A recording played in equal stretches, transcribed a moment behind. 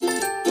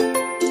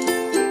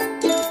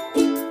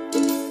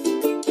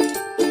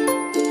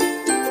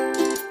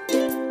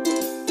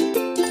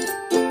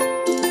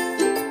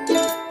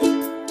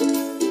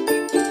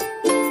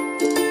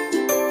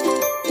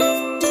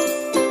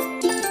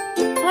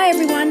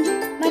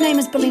everyone. My name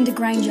is Belinda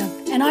Granger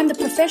and I'm the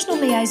professional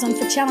liaison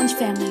for Challenge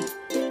Family.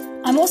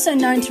 I'm also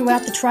known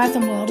throughout the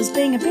triathlon world as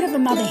being a bit of a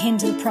mother hen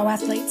to the pro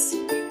athletes.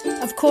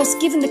 Of course,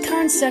 given the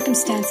current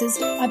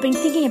circumstances, I've been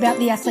thinking about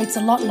the athletes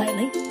a lot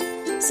lately.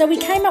 So we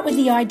came up with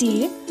the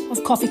idea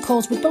of Coffee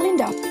Calls with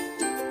Belinda,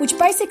 which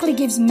basically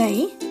gives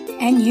me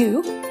and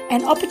you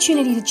an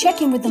opportunity to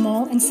check in with them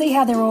all and see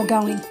how they're all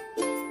going.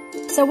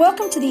 So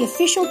welcome to the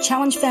official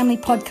Challenge Family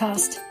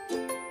podcast.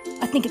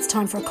 I think it's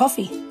time for a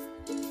coffee.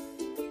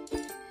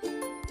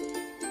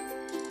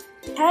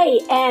 Hey,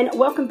 and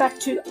welcome back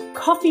to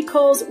Coffee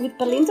Calls with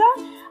Belinda.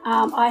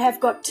 I have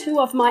got two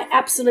of my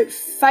absolute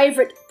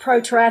favourite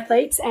pro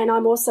triathletes, and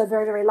I'm also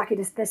very, very lucky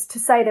to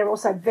say they're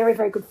also very,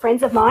 very good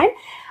friends of mine.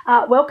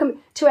 Welcome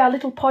to our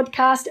little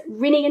podcast,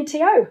 Rinny and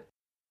Tio.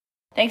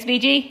 Thanks,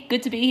 BG.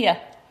 Good to be here.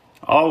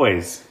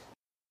 Always.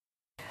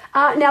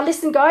 Now,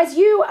 listen, guys,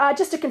 you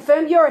just to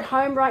confirm, you're at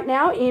home right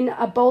now in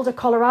Boulder,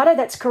 Colorado.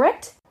 That's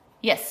correct?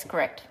 Yes,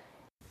 correct.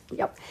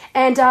 Yep.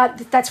 And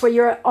that's where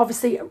you're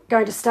obviously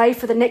going to stay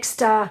for the next,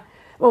 for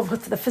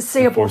the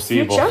foreseeable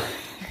future.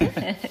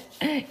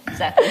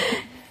 Exactly.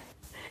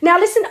 Now,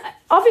 listen,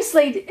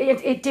 obviously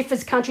it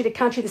differs country to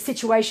country, the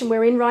situation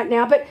we're in right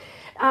now, but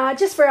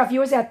just for our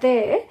viewers out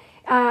there,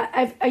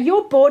 are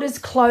your borders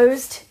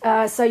closed,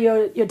 so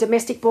your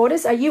domestic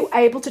borders? Are you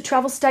able to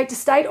travel state to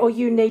state, or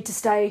you need to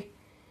stay?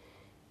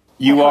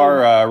 You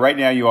are, right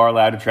now you are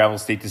allowed to travel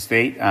state to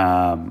state.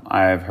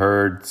 I've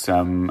heard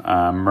some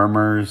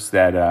murmurs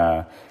that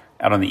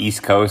out on the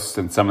East Coast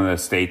and some of the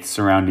states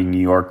surrounding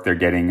New York, they're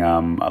getting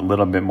a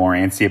little bit more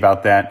antsy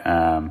about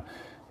that.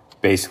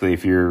 Basically,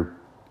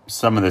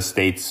 some of the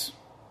states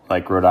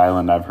like Rhode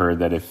Island, I've heard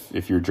that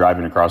if you're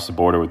driving across the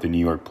border with the New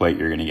York plate,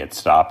 you're going to get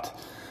stopped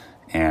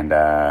and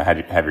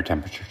have your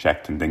temperature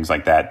checked and things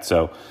like that.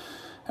 So,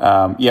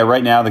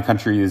 right now the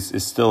country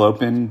is still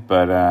open,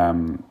 but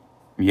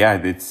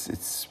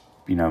it's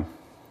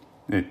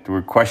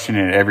we're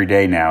questioning it every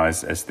day now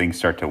as things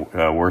start to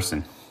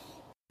worsen.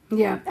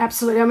 Yeah,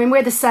 absolutely. I mean,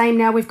 we're the same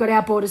now. We've got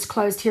our borders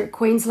closed here at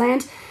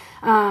Queensland.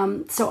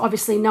 So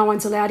obviously no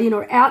one's allowed in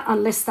or out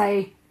unless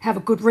they have a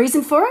good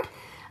reason for it.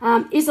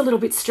 Is a little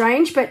bit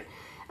strange, but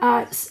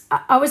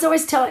I was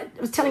always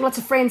telling lots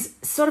of friends,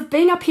 sort of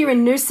being up here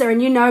in Noosa,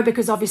 and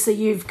because obviously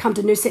you've come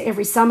to Noosa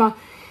every summer,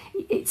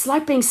 it's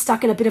like being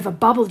stuck in a bit of a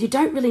bubble. You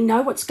don't really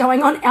know what's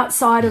going on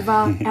outside of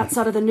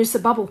the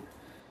Noosa bubble.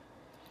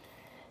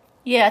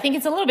 Yeah, I think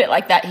it's a little bit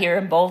like that here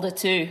in Boulder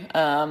too,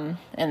 and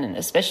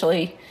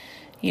especially,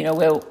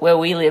 where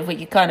we live,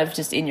 you're kind of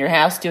just in your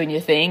house doing your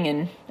thing,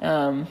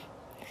 and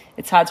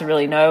it's hard to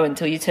really know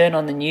until you turn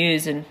on the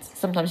news, and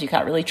sometimes you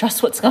can't really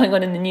trust what's going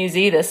on in the news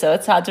either. So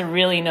it's hard to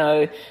really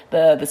know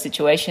the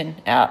situation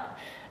out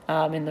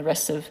in the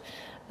rest of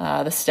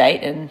the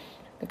state and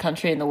the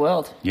country and the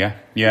world. Yeah,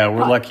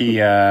 we're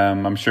lucky.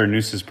 I'm sure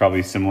Noosa is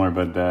probably similar,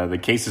 but the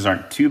cases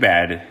aren't too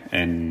bad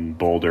in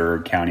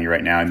Boulder County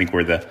right now. I think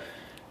we're the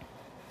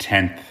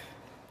 10th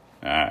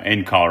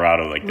in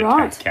Colorado, like the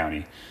 10th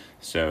county.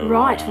 So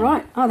right.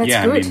 Oh,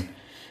 that's good. I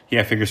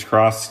mean, fingers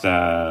crossed.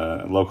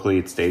 Locally,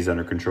 it stays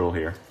under control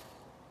here.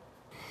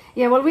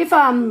 Yeah, well, we've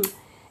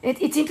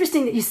it's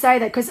interesting that you say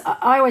that, because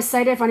I always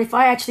say to everyone, if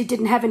I actually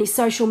didn't have any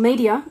social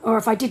media or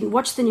if I didn't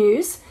watch the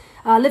news,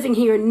 living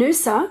here in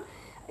Noosa,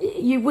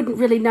 you wouldn't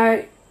really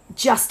know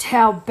just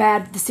how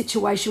bad the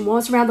situation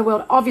was around the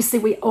world.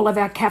 Obviously, all of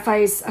our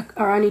cafes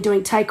are only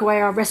doing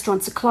takeaway, our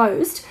restaurants are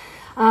closed.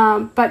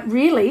 But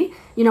really,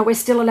 we're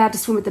still allowed to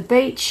swim at the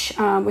beach.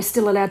 We're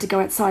still allowed to go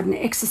outside and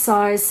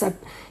exercise. So,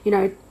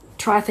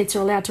 triathletes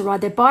are allowed to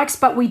ride their bikes.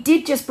 But we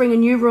did just bring a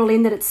new rule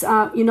in that it's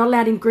you're not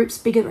allowed in groups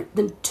bigger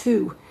than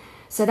 2.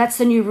 So that's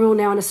the new rule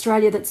now in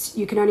Australia, that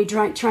you can only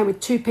train with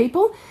 2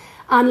 people,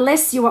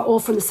 unless you are all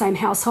from the same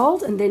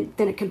household, and then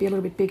it can be a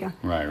little bit bigger.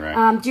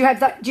 Right. Do you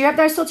have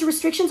those sorts of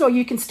restrictions, or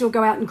you can still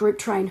go out and group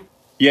train?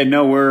 Yeah,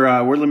 no,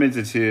 we're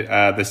limited to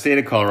the state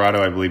of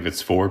Colorado. I believe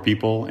it's 4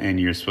 people, and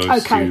you're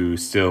supposed to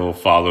still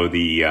follow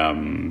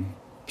the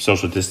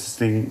social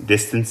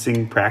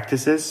distancing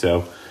practices.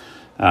 So,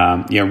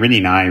 Rinny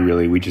and I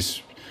really we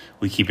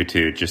keep it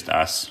to just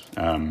us.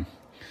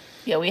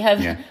 We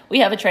have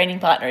a training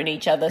partner in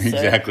each other. So,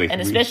 exactly,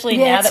 and especially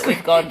now that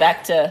we've gone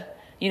back to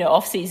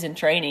off-season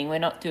training, we're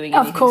not doing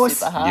anything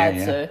super hard.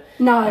 Yeah. So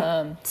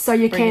no, so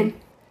you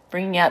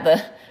bringing out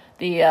the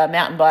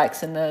mountain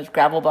bikes and the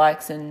gravel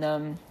bikes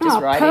and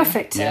just riding.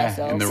 Perfect. Yeah,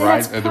 and the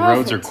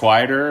roads are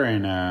quieter,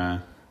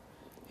 and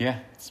it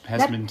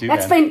hasn't been too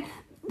bad.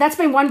 That's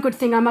been one good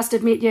thing, I must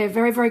admit. Yeah,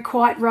 very, very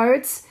quiet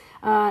roads.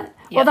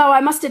 Although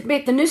I must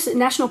admit, the Noosa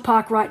National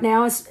Park right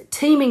now is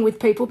teeming with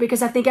people,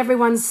 because I think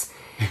everyone's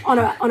on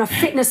a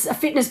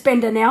fitness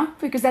bender now,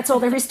 because that's all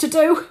there is to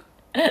do.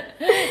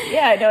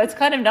 Yeah, no, it's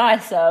kind of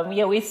nice.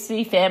 We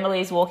see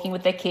families walking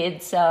with their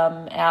kids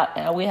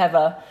out. We have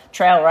a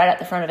trail right at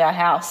the front of our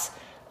house,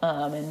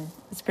 and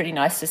it's pretty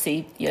nice to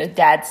see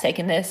dads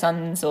taking their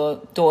sons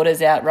or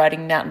daughters out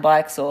riding mountain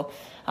bikes, or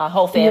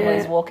whole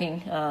families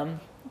walking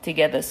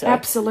together. So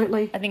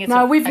absolutely, I think it's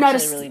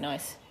actually really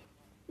nice.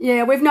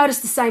 Yeah, we've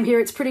noticed the same here.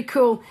 It's pretty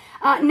cool.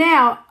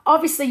 Now,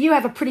 obviously, you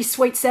have a pretty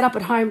sweet setup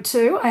at home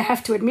too, I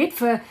have to admit.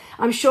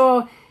 I'm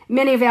sure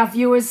many of our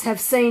viewers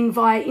have seen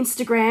via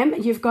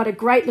Instagram. You've got a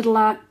great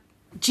little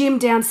gym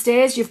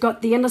downstairs. You've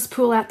got the endless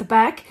pool out the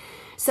back.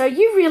 So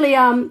you really,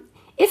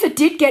 if it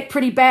did get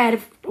pretty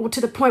bad, or to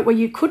the point where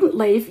you couldn't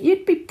leave,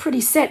 you'd be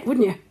pretty set,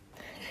 wouldn't you?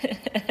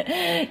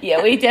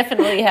 Yeah, we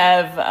definitely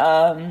have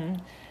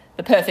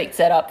the perfect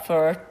setup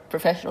for a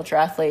professional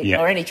triathlete,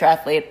 or any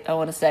triathlete, I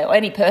want to say, or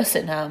any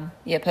person.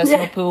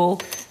 Personal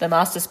pool, the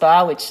master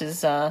spa, which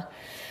is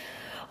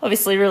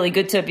obviously really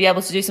good to be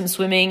able to do some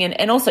swimming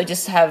and also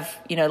just have,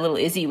 little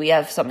Izzy. We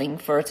have something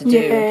for her to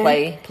do,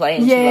 play,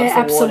 and she loves the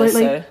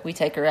absolutely. water, so we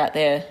take her out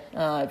there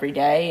every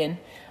day.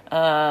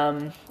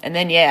 And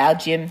then our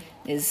gym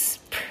is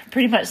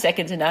pretty much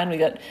second to none. We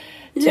got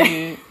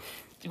two.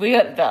 We've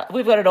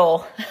got it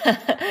all.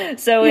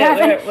 So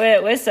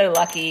we're so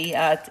lucky.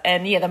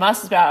 And the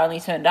Masters Bar only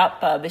turned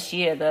up this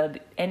year. The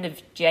end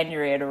of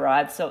January it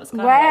arrived, so it was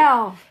kind of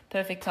like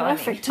perfect timing.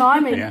 Perfect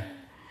timing. Yeah.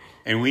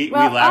 And we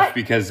laugh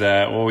because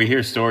we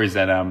hear stories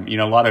that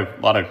a lot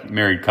of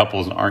married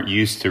couples aren't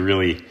used to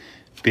really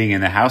being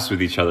in the house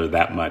with each other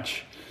that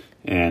much.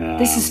 And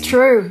this is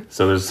true.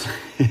 So there's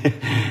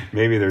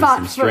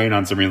some strain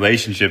on some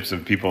relationships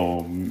of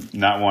people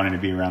not wanting to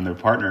be around their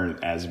partner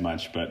as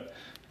much, but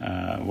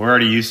we're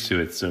already used to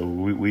it, so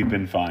we've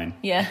been fine.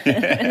 Yeah.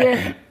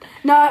 Yeah.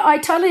 No, I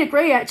totally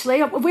agree,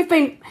 actually. I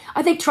think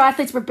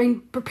triathletes have been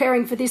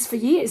preparing for this for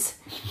years,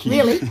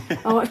 really.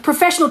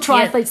 Professional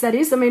triathletes, that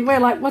is. I mean, we're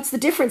like, what's the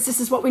difference? This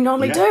is what we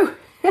normally do.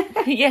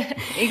 Yeah,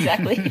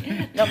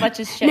 exactly. Not much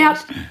has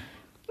changed.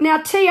 Now,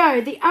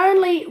 Tio, the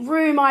only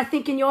room I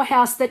think in your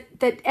house that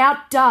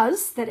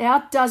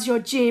outdoes your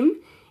gym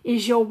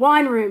is your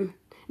wine room.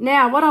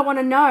 Now, what I want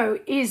to know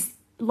is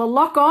the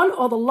lock on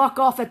or the lock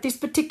off at this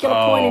particular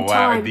point in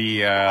time.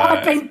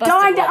 I've been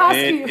dying to ask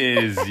you.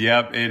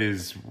 It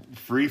is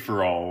free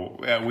for all.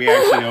 We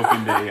actually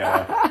opened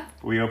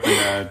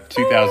a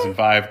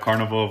 2005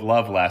 Carnival of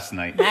Love last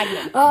night.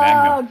 Magnum.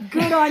 Oh,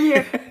 good on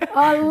you.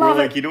 I love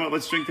it. Like, you know what?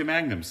 Let's drink the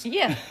Magnums.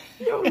 Yeah.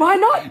 Why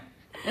not?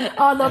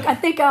 Oh, look, I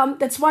think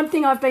that's one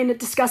thing I've been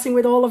discussing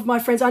with all of my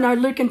friends. I know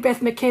Luke and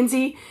Beth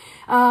McKenzie.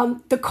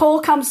 The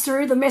call comes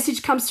through, the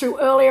message comes through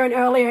earlier and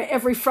earlier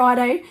every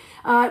Friday.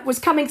 It was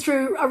coming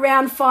through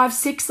around 5,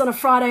 6 on a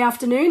Friday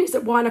afternoon. Is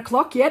it 1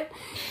 o'clock yet?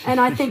 And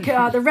I think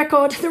the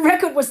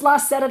record was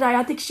last Saturday.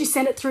 I think she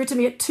sent it through to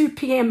me at 2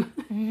 p.m.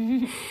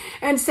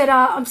 and said,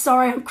 I'm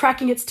sorry, I'm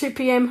cracking. It's 2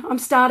 p.m. I'm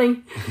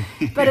starting.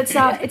 But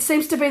it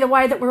seems to be the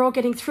way that we're all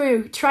getting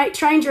through.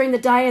 Train during the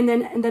day and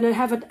then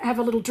have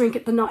a little drink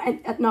at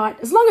night.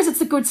 As long as it's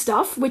the good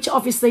stuff, which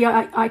obviously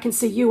I can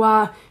see you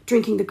are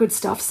drinking the good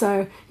stuff.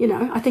 So,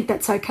 I think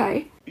that's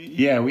okay.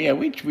 Yeah,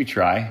 we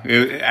try.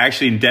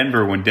 Actually, in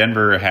Denver, when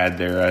Denver had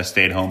their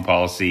stay-at-home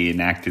policy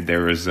enacted,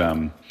 there was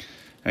a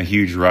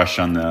huge rush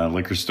on the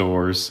liquor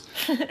stores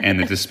and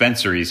the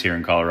dispensaries here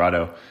in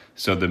Colorado.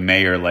 So the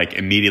mayor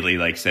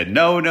immediately said,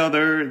 no,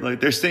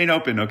 they're staying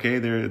open. Okay,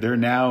 they're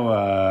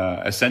now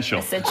essential.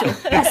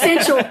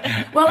 Essential.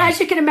 Well, as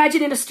you can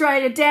imagine, in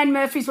Australia, Dan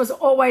Murphy's was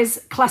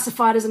always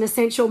classified as an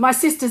essential. My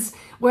sister's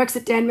works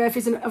at Dan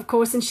Murphy's, of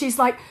course, and she's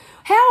like,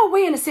 how are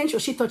we an essential?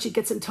 She thought she'd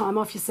get some time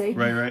off, you see.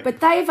 Right. But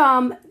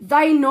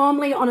they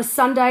normally on a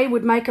Sunday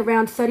would make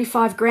around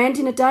 35 grand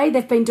in a day.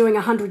 They've been doing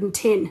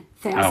 110,000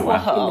 in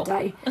a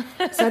day.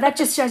 So that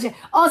just shows you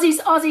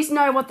Aussies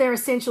know what their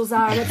essentials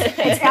are.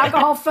 It's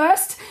alcohol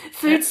first,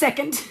 food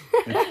second.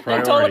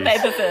 And toilet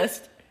paper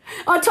first.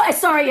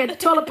 The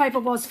toilet paper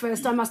was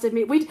first, I must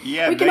admit. We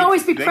can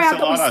always be proud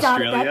that we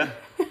started Australia.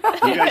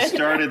 that. You guys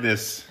started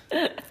this.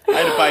 I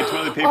had to buy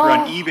toilet paper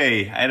on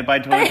eBay.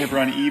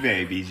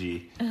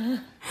 BG.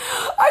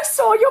 I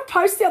saw your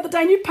post the other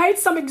day and you paid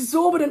some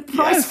exorbitant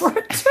price for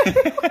it too.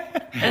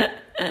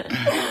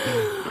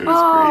 It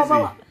was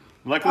crazy.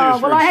 Luckily, it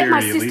was for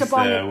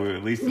charity.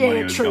 At least the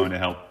money was going to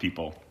help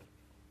people.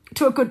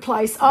 To a good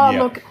place.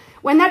 Look,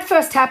 when that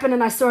first happened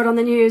and I saw it on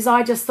the news,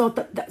 I just thought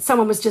that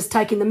someone was just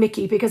taking the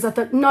mickey because I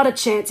thought, not a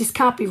chance, this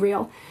can't be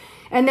real.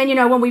 And then,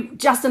 when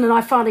Justin and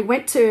I finally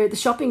went to the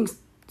shopping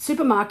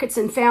supermarkets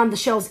and found the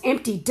shelves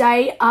empty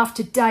day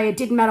after day, it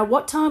didn't matter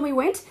what time we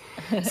went.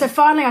 So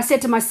finally I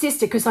said to my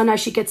sister, because I know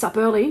she gets up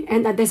early,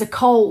 and there's a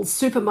Coles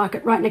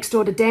supermarket right next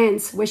door to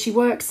Dan's where she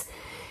works.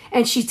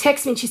 And she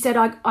texted me and she said,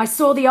 I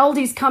saw the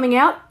oldies coming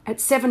out at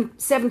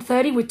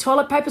 7:30 with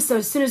toilet paper. So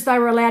as soon as they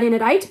were allowed in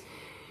at 8,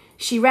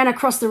 she ran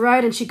across the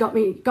road and she got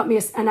me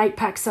an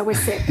 8-pack. So we're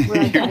set.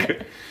 We're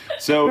okay.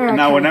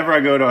 Now whenever I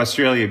go to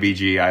Australia,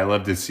 BG, I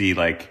love to see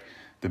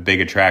the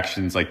big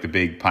attractions, like the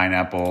big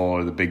pineapple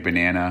or the big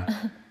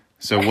banana.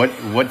 So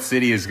what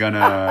city is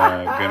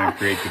gonna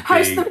create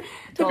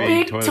the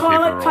big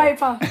toilet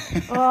paper?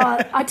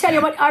 I tell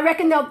you what, I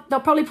reckon they'll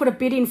probably put a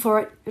bid in for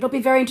it. It'll be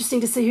very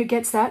interesting to see who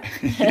gets that.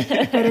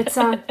 But it's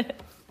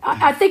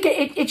I think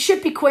it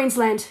should be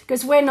Queensland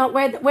because we're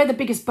the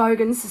biggest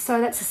bogans, so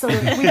that's the sort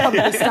of we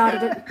probably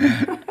started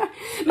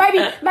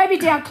it. maybe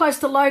down close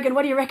to Logan.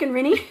 What do you reckon,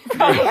 Rinny?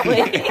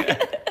 Probably.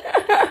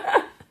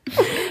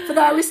 For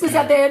the listeners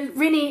out there,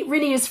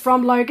 Rinny is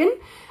from Logan.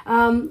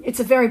 It's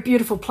a very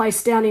beautiful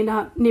place down in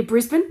near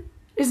Brisbane,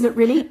 isn't it,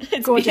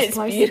 Rinny? Gorgeous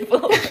place. Beautiful.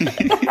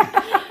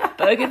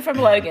 Bogan from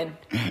Logan.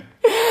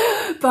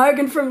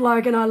 Bogan from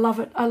Logan. I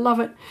love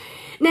it.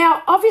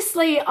 Now,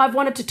 obviously, I've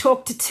wanted to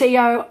talk to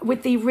Tio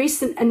with the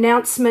recent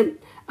announcement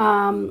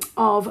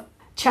of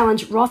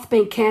Challenge Roth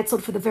being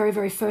cancelled for the very,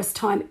 very first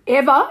time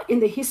ever in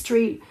the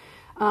history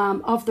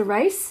of the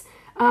race.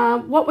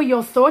 What were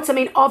your thoughts? I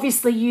mean,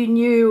 obviously, you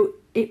knew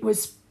it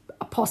was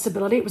a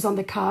possibility. It was on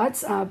the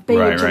cards, being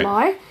in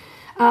July.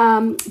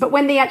 But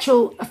when the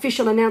actual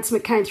official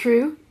announcement came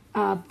through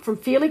from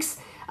Felix,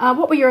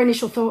 what were your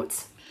initial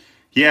thoughts?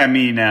 Yeah, I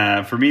mean,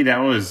 for me,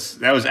 that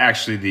was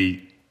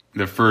actually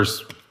the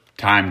first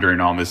time during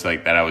all this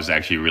like that I was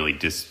actually really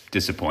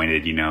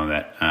disappointed.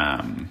 That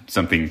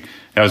something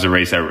that was a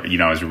race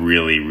I was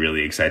really,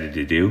 really excited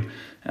to do,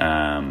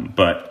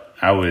 but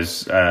I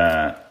was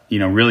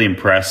really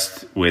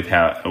impressed with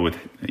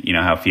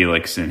how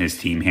Felix and his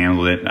team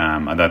handled it.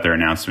 I thought their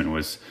announcement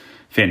was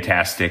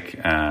fantastic.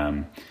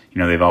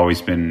 They've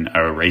always been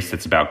a race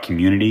that's about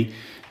community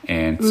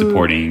and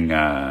supporting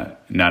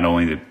not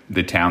only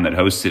the town that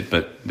hosts it,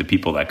 but the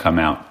people that come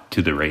out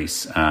to the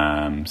race.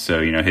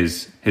 So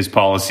his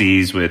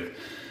policies with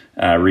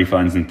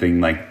refunds and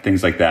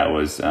things like that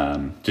was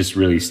just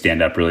really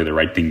stand up, really the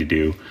right thing to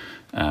do.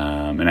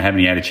 And I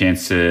haven't had a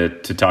chance to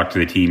talk to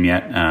the team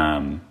yet,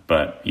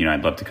 but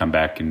I'd love to come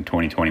back in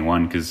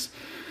 2021 because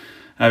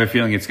I have a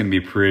feeling it's going to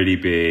be a pretty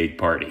big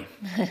party.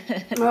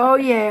 Oh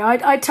yeah,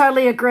 I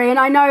totally agree, and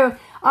I know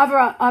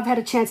I've had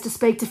a chance to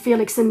speak to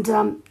Felix, and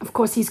of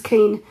course he's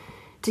keen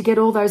to get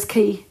all the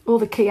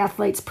key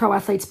athletes, pro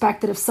athletes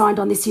back that have signed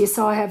on this year.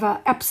 So I have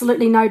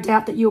absolutely no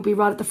doubt that you'll be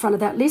right at the front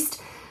of that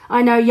list.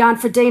 I know Jan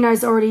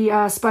Frodeno's already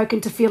spoken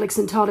to Felix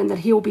and told him that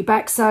he'll be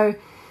back. So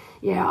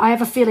yeah, I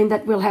have a feeling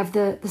that we'll have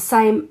the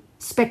same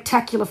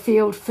spectacular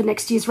field for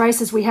next year's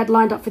race as we had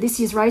lined up for this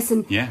year's race.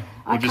 And yeah,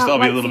 we'll just all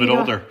be a little bit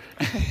older.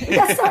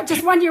 That's right,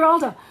 just 1 year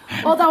older.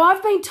 Although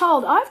I've been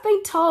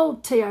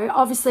told, Tio,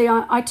 obviously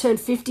I turned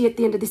 50 at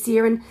the end of this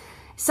year, and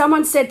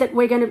someone said that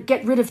we're going to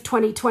get rid of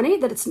 2020,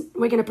 that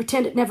we're going to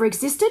pretend it never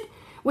existed,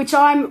 which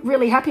I'm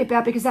really happy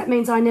about because that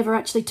means I never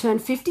actually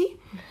turned 50.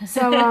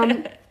 So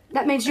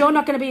that means you're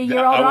not going to be a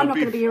year older, I'm not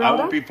going to be a year older. I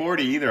won't be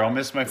 40 either, I'll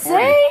miss my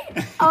 40. See?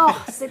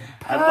 Oh, perfect.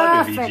 I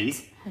love it,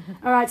 VG.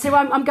 All right, so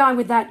I'm going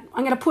with that.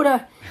 I'm going to put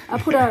a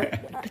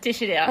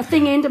petition out, a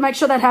thing in to make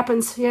sure that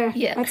happens. Yeah,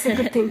 that's a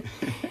good thing.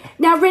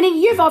 Now, Rennie,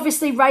 you've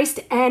obviously raced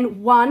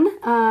and won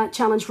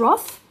Challenge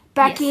Roth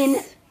back in,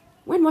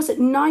 when was it?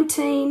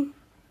 20.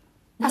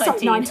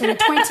 God,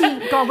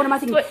 what am I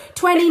thinking?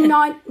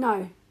 29,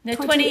 no. No,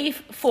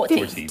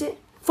 2014.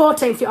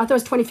 14, I thought it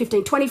was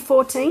 2015.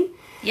 2014.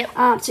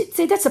 Yep.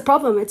 See, that's the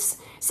problem. I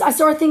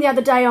saw a thing the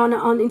other day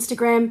on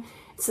Instagram,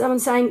 someone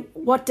saying,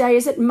 what day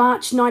is it?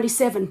 March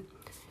 97.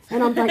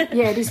 And I'm like,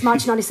 yeah, it is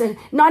March 97.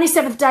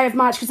 97th day of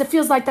March, because it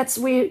feels like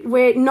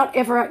we're not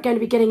ever going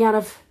to be getting out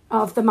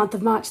of the month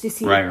of March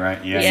this year.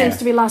 Right, yeah. It seems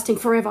to be lasting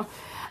forever.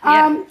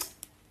 Now,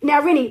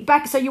 Rennie,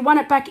 so you won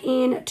it back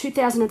in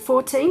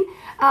 2014.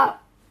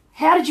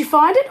 How did you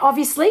find it?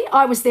 Obviously,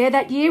 I was there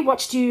that year,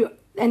 watched you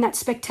and that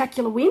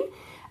spectacular win.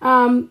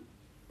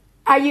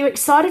 Are you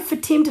excited for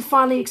Tim to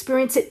finally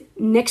experience it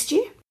next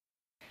year?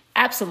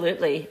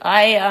 Absolutely.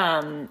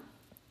 That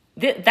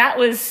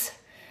was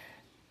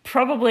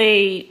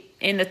probably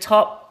in the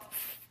top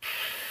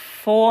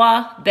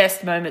 4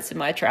 best moments in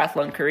my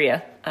triathlon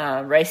career.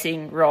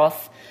 Racing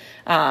Roth,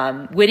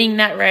 winning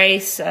that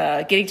race,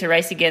 getting to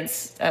race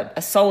against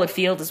a solid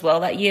field as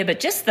well that year,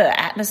 but just the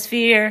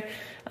atmosphere,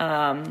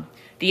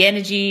 the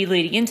energy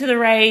leading into the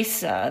race,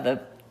 the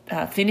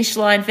finish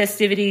line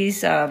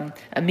festivities,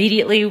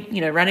 immediately,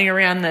 running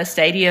around the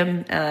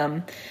stadium,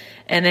 and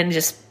then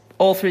just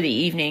all through the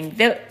evening.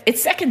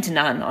 It's second to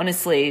none,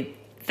 honestly.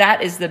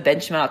 That is the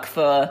benchmark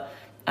for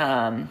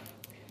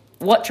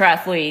what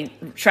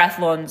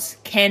triathlons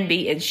can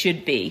be and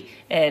should be.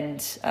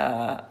 And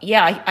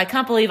I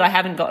can't believe I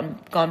haven't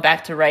gone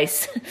back to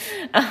race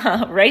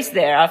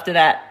there after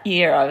that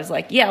year. I was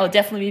like, yeah, I'll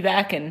definitely be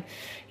back. And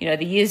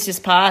the years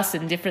just pass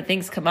and different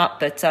things come up.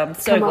 But I'm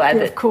so glad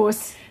that, of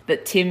course,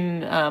 that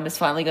Tim is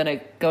finally going to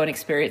go and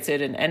experience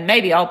it. And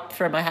maybe I'll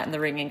throw my hat in the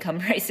ring and come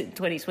race it in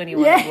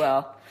 2021 as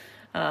well.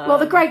 Well,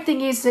 the great thing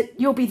is that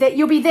you'll be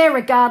there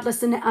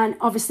regardless, and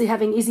obviously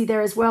having Izzy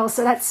there as well.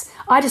 So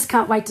I just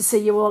can't wait to see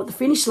you all at the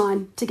finish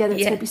line together.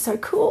 It's going to be so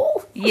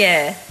cool.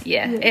 Yeah.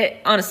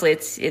 Honestly,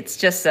 it's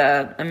just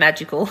a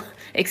magical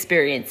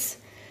experience.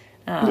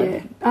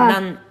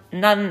 None.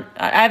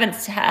 I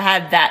haven't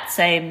had that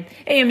same.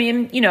 I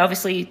mean,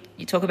 obviously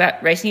you talk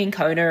about racing in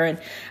Kona,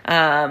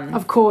 and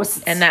of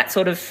course, and that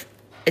sort of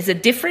is a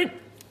different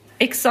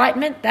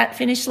excitement, that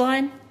finish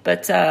line,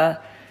 but.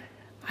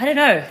 I don't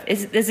know.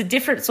 There's a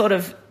different sort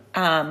of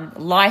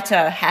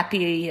lighter,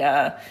 happy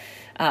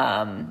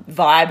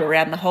vibe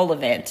around the whole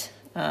event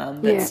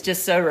that's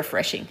just so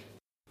refreshing.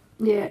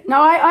 Yeah,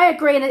 no, I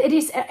agree, and it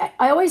is.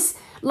 I always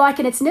like,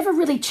 and it's never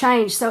really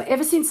changed. So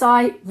ever since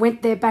I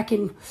went there back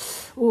in,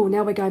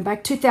 now we're going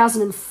back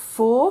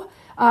 2004.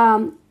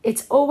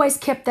 It's always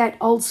kept that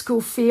old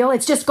school feel.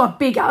 It's just got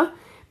bigger,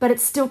 but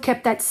it's still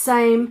kept that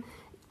same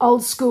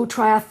old school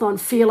triathlon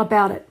feel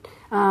about it.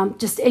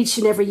 Just each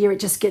and every year,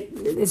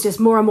 there's just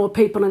more and more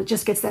people, and it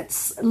just gets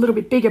that a little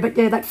bit bigger. But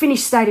yeah, that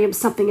Finnish stadium's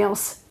something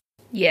else.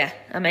 Yeah,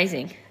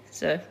 amazing.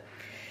 So.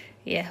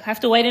 Yeah, have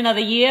to wait another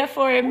year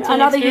for him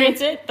to experience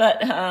it,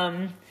 but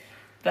yeah,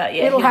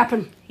 it'll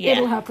happen. Yeah,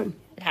 it'll happen.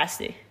 It has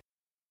to.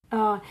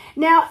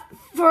 Now,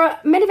 for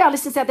many of our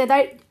listeners out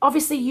there,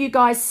 obviously you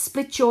guys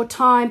split your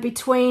time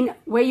between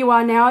where you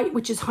are now,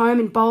 which is home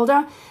in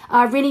Boulder.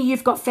 Rinny,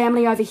 you've got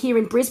family over here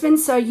in Brisbane,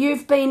 so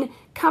you've been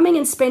coming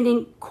and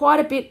spending quite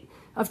a bit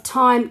of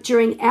time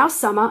during our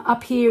summer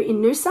up here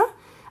in Noosa.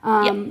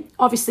 Yep.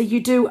 Obviously, you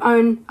do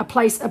own a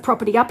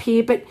property up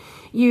here, but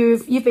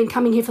you've been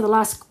coming here for the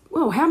last.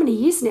 How many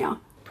years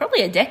now?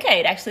 Probably a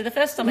decade, actually. The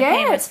first time I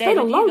came, I stayed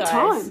with you guys. Yeah,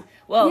 it's been a long time.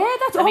 Well,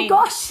 yeah,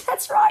 gosh,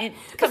 that's right.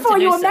 Before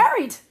you were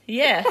married.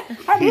 Yeah.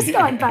 That is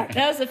going back.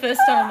 That was the first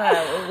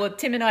time,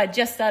 Tim and I had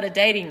just started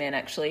dating then,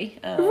 actually.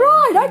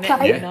 Right,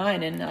 okay. We met in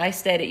 2009, and I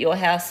stayed at your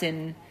house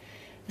in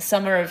the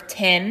summer of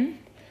 10.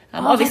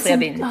 Obviously, I've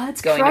been going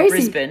to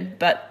Brisbane,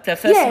 but the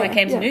first time I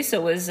came to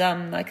Noosa was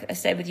I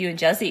stayed with you and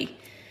Juzzy.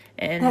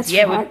 And that's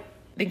right.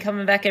 We've been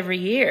coming back every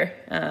year.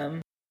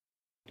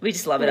 We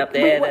just love it up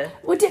there.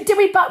 Did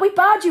we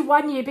barred you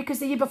one year because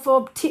the year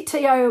before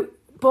Tio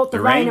bought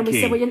the rain and we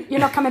said, well, you're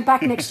not coming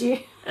back next year.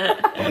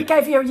 We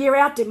gave you a year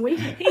out, didn't we?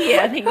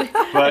 Yeah, I think we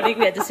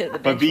had to sit at the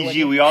bench. But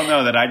BG, we all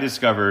know that I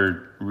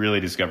really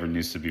discovered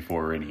Noosa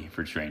before Rinny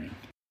for training.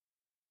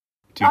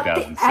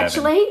 2007.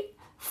 Actually,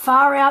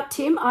 far out,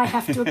 Tim. I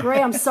have to agree.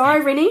 I'm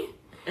sorry, Rinny.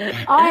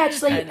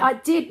 I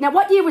did. Now,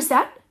 what year was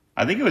that?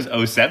 I think it was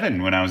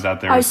 2007 when I was out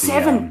there with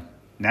the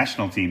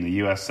national team, the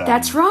U.S.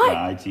 That's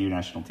right. ITU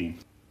national team.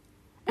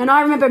 And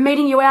I remember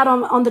meeting you out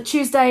on the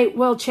Tuesday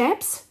World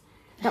Champs.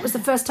 That was the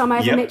first time I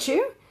ever met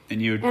you.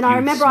 And I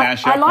remember I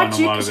liked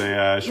you on a lot of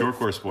the short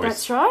course boys.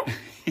 That's right.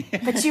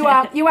 But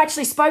you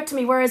actually spoke to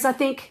me, whereas I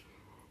think,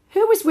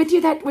 who was with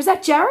you was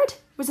that Jared?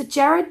 Was it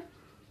Jared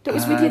that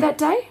was with you that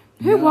day?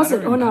 Who was it?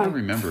 I don't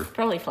remember.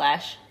 Probably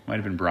Flash. Might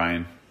have been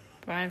Brian.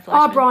 Brian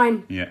Flashman. Oh,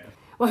 Brian. Yeah.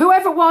 Well,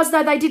 whoever it was,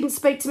 though, they didn't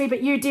speak to me,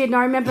 but you did. And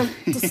I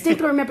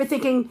distinctly remember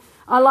thinking,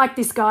 I like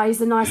this guy. He's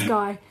a nice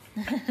guy.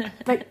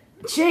 But,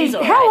 geez,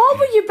 how old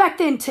were you back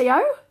then,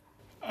 Tio?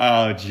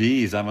 Oh,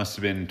 geez. I must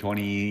have been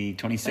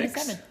 26.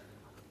 27.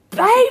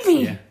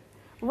 Baby. Yeah.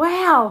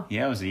 Wow.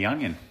 Yeah, I was a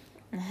youngin'.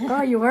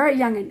 Oh, you were a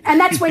youngin'. And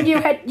that's when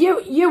you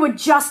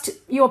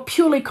were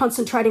purely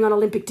concentrating on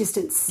Olympic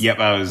distance. Yep,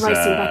 I was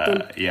racing back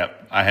then.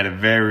 Yep. I had a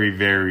very,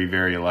 very,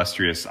 very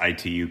illustrious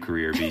ITU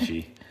career,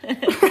 BG.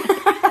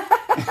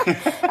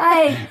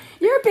 Hey,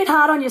 you're a bit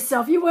hard on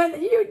yourself. You went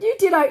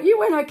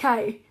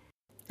okay.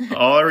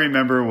 All I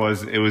remember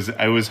was it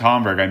was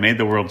Hamburg. I made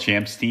the world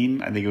champs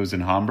team. I think it was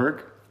in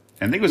Hamburg.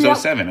 I think it was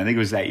 2007. I think it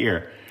was that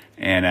year.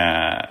 And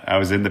I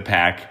was in the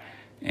pack,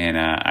 and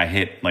I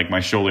hit, my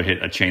shoulder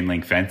hit a chain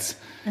link fence.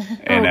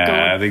 And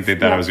I think they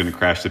thought I was going to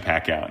crash the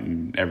pack out.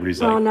 And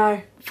everybody's like, oh,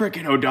 no.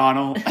 Frickin'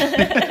 O'Donnell.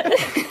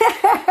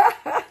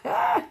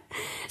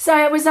 So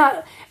it was,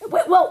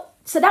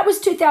 so that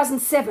was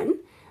 2007.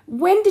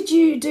 When did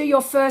you do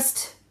your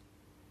first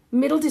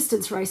middle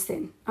distance race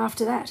then,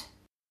 after that?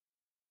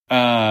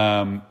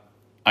 I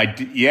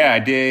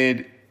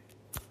did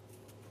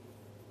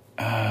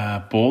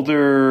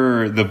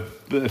Boulder, the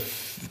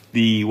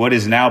what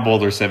is now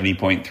Boulder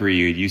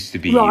 70.3. It used to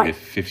be the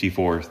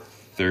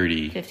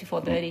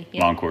 54:30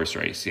 long course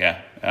race.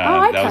 Yeah.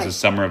 Okay. That was the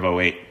summer of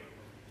 2008.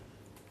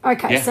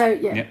 Okay. Yeah. So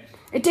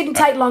it didn't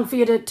take long for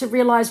you to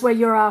realize where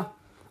your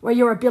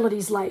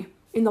abilities lay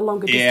in the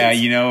longer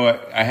distance. Yeah.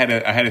 I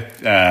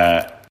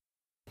had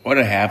what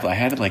did I have? I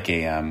had like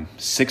a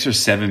 6 or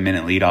 7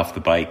 minute lead off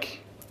the bike.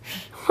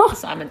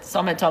 Simon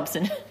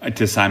Thompson.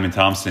 To Simon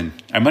Thompson.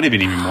 I might have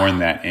been even more than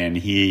that. And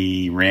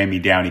he ran me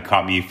down. He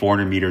caught me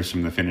 400 meters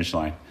from the finish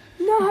line.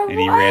 No And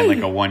way. he ran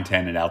like a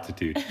 110 at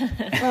altitude.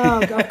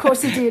 Oh, God, of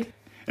course he did.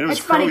 It was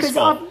Crow's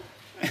fault.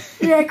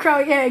 Yeah, Crow.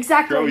 Yeah,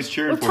 exactly. Crow was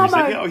cheering for him. He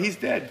said, he's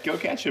dead. Go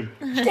catch him.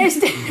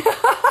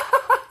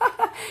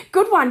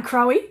 Good one,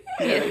 Crowy.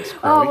 Yeah, thanks, Crowy.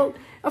 Oh, well,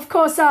 of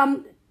course,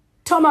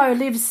 Tomo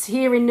lives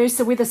here in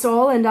Noosa with us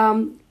all,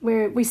 and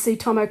we see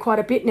Tomo quite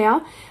a bit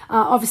now.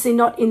 Obviously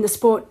not in the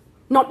sport,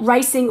 not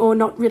racing or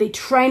not really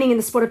training in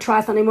the sport of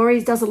triathlon anymore. He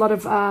does a lot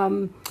of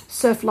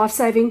surf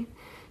lifesaving,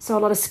 so a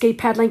lot of ski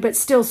paddling, but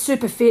still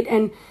super fit,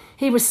 and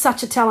he was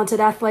such a talented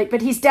athlete.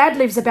 But his dad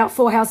lives about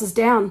 4 houses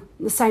down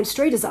the same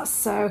street as us,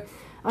 so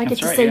I get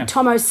to see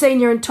Tomo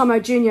Senior and Tomo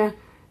Junior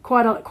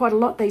quite a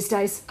lot these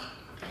days.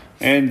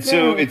 And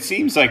so it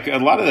seems like a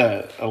lot of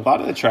the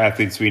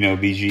triathletes we know,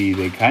 BG,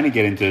 they kind of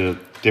get into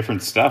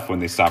different stuff when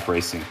they stop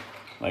racing.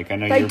 Like I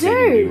know you're big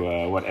into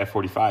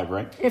F45,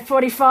 right?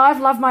 F45,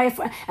 love my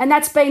F45, and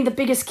that's been the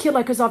biggest killer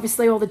because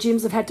obviously all the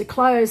gyms have had to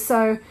close.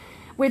 So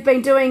we've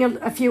been doing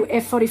a few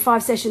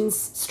F45 sessions,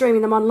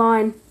 streaming them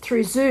online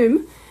through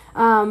Zoom.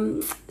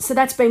 So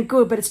that's been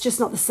good, but it's just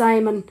not the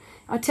same. And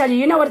I tell you,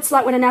 you know what it's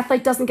like when an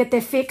athlete doesn't get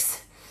their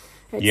fix.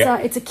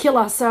 It's a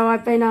killer. So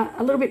I've been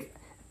a little bit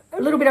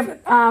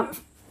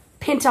of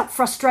pent up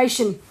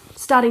frustration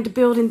starting to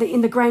build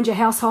in the Granger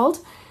household.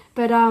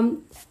 But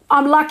I'm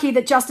lucky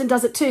that Justin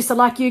does it too. So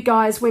like you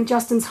guys, when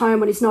Justin's home,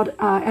 when he's not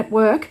at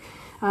work,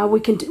 we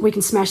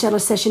can smash out a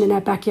session in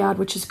our backyard,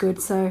 which is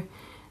good. So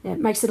yeah, it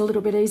makes it a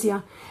little bit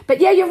easier. But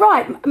yeah, you're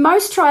right.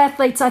 Most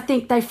triathletes, I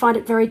think they find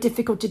it very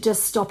difficult to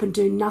just stop and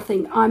do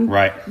nothing. I'm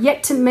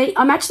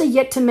actually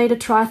yet to meet a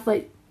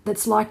triathlete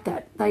that's like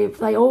that.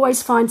 They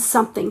always find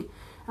something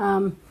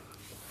to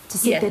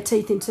sink their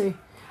teeth into.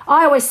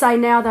 I always say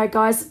now, though,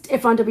 guys,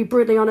 everyone, to be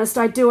brutally honest,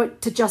 I do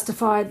it to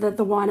justify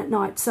the wine at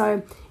night.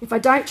 So if I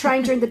don't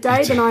train during the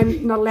day, then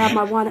I'm not allowed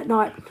my wine at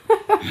night.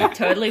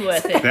 Totally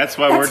worth it. That's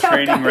why we're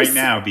training right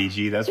now,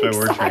 BG. That's why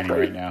we're training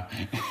right now.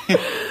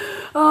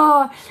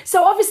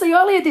 So obviously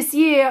earlier this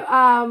year,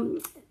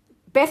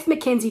 Beth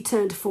McKenzie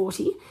turned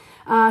 40.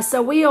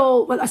 So we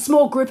a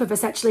small group of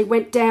us actually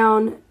went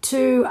down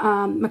to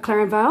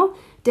McLaren Vale,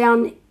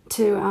 down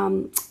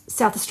to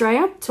South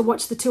Australia to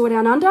watch the Tour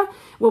Down Under.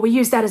 Well, we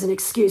used that as an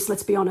excuse,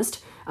 let's be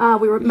honest.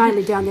 We were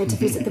mainly down there to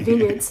visit the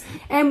vineyards.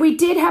 And we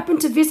did happen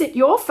to visit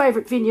your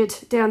favourite vineyard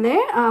down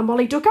there,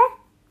 Molly Duka.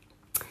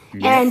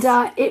 Yes.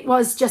 And it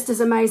was just as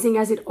amazing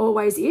as it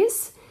always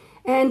is.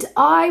 And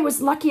I was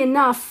lucky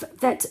enough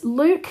that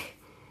Luke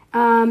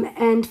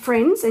and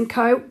friends and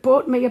co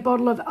bought me a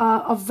bottle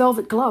of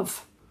Velvet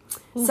Glove.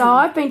 Mm-hmm. So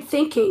I've been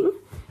thinking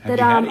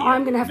that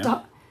I'm going to have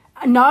to...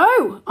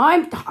 No,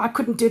 I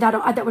couldn't do that.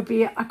 I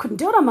couldn't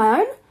do it on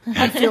my own.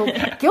 I'd feel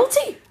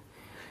guilty.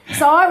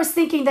 So I was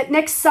thinking that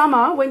next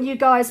summer, when you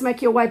guys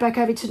make your way back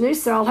over to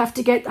Noosa, I'll have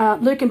to get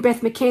Luke and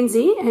Beth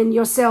McKenzie and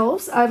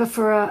yourselves over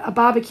for a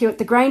barbecue at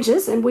the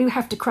Grangers, and we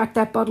have to crack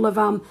that bottle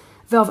of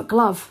Velvet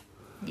Glove.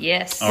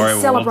 Yes. All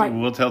right, well,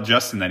 we'll tell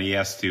Justin that he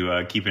has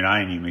to keep an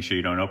eye on you, make sure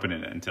you don't open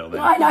it until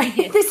then. I know,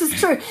 this is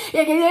true.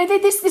 Yeah,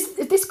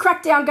 if this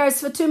crackdown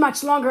goes for too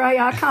much longer,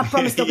 I can't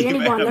promise there'll be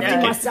anyone left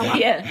in my cellar.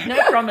 Yeah,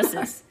 no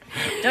promises.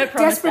 Don't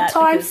promise Desperate that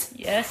times. Because,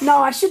 yes. No,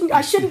 I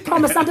shouldn't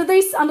promise. Under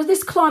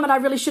this climate, I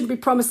really shouldn't be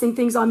promising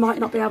things I might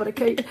not be able to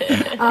keep.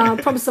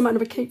 Promise I might not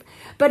be keep.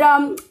 But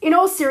in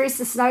all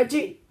seriousness, though,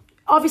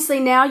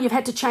 obviously now you've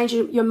had to change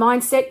your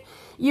mindset.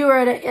 You were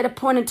at a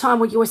point in time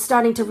where you were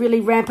starting to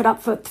really ramp it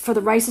up for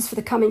the races for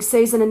the coming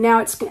season, and now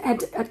it's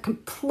had a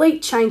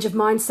complete change of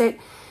mindset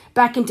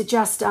back into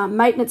just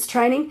maintenance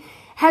training.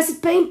 Has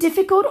it been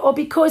difficult, or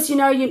because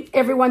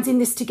everyone's in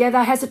this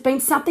together, has it been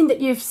something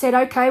that you've said,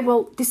 okay,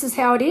 well, this is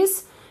how it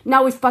is?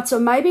 No if buts or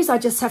maybes.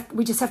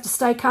 We just have to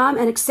stay calm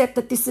and accept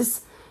that this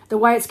is the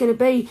way it's going to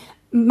be,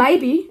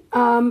 maybe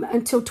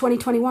until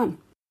 2021.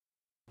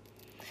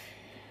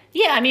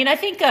 Yeah, I mean, I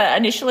think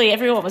initially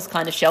everyone was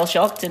kind of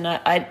shell-shocked, and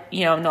I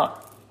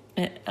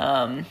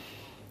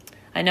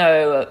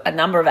know a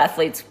number of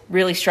athletes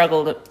really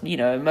struggled,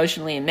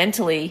 emotionally and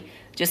mentally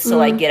just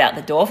to get out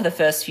the door for the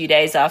first few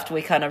days after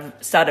we kind of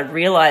started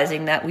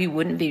realizing that we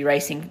wouldn't be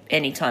racing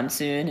anytime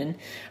soon.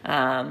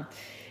 And,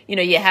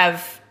 you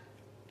have,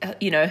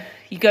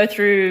 you go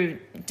through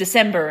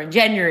December and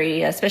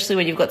January, especially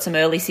when you've got some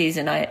early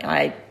season.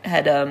 I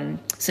had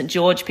St.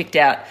 George picked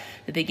out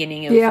the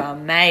beginning of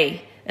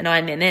May, and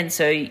Ironman then.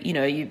 So,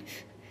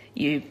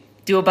 you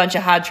do a bunch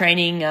of hard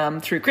training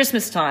through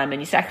Christmas time,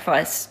 and you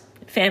sacrifice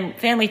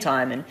family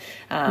time and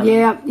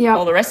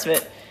all the rest of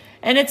it.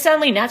 And it's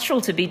only natural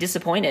to be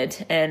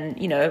disappointed. And,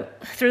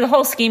 through the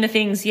whole scheme of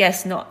things,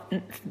 yes, not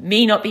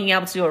being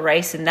able to do a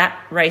race and that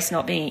race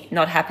not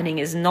happening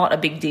is not a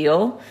big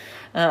deal.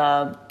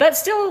 But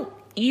still,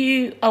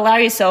 you allow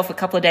yourself a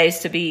couple of days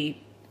to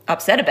be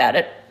upset about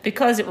it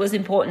because it was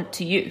important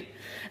to you.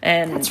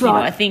 And that's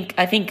right.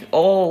 I think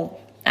all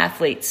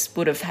athletes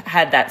would have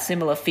had that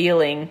similar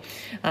feeling.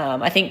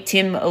 I think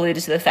Tim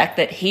alluded to the fact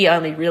that he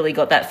only really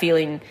got that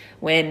feeling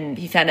when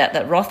he found out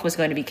that Roth was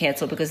going to be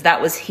cancelled, because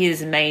that was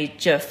his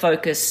major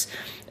focus,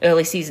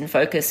 early season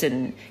focus,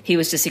 and he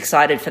was just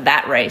excited for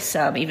that race,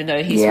 even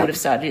though he would have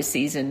started his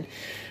season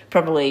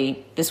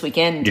probably this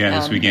weekend. Yeah,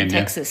 this weekend, in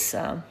Texas.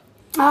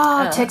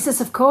 Texas,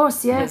 of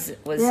course, was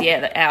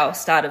our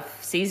start of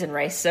season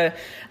race. So,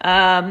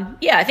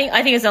 I think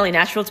it's only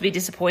natural to be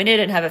disappointed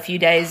and have a few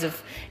days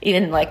of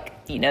even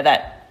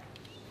that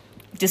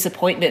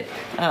disappointment.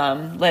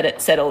 Let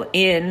it settle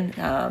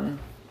in,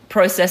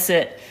 process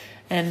it,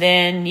 and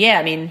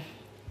then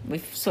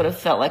we've sort of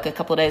felt like a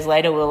couple of days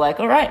later we were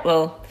like, all right,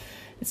 well,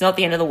 it's not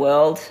the end of the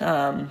world.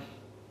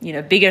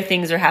 Bigger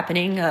things are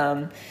happening.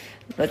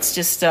 Let's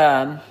just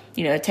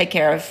take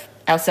care of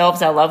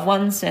ourselves, our loved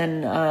ones,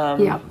 and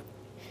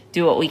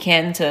do what we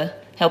can to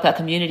help our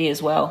community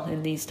as well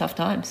in these tough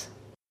times.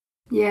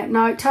 Yeah,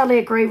 no, totally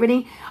agree,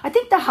 Winnie. I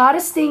think the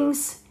hardest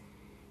things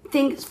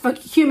for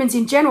humans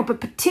in general,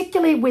 but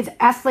particularly with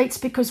athletes,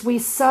 because we're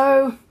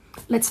so,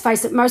 let's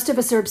face it, most of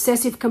us are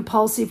obsessive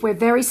compulsive. We're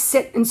very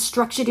set and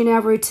structured in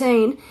our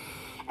routine.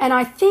 And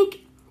I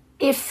think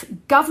if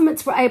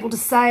governments were able to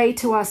say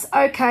to us,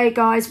 okay,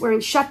 guys, we're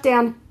in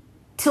shutdown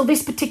till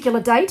this particular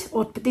date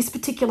or this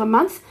particular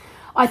month,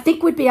 I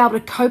think we'd be able to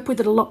cope with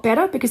it a lot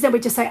better, because then we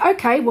just say,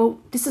 okay, well,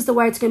 this is the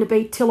way it's going to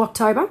be till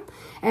October.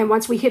 And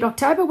once we hit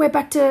October, we're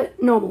back to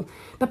normal.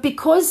 But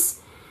because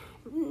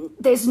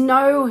there's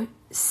no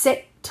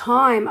set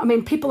time, I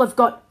mean, people have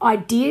got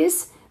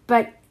ideas,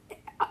 but,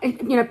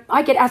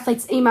 I get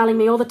athletes emailing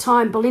me all the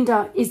time,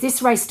 Belinda, is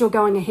this race still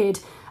going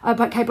ahead?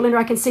 Okay, Belinda,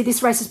 I can see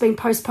this race has been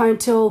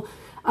postponed till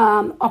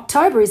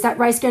October. Is that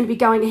race going to be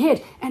going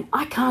ahead? And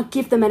I can't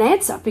give them an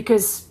answer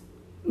because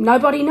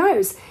nobody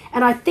knows.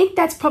 And I think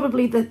that's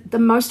probably the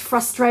most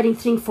frustrating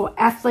thing for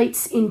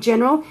athletes in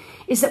general,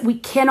 is that we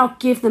cannot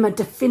give them a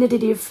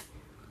definitive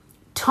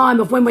time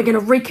of when we're going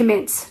to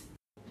recommence.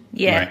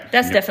 Yeah, right.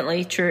 That's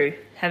definitely true,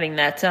 having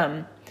that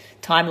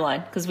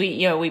timeline, because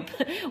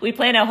we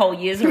plan our whole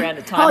years around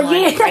a timeline. Oh,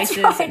 yeah, of that's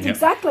races, right,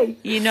 exactly.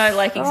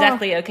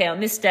 Exactly, okay, on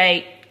this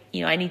date,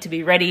 I need to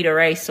be ready to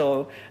race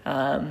or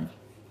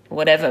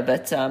whatever.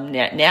 But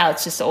now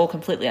it's just all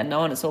completely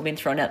unknown. It's all been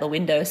thrown out the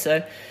window.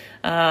 So,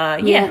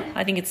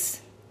 I think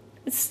it's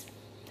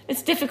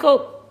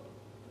difficult,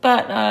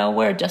 but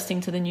we're adjusting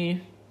to the new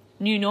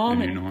norm.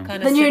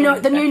 The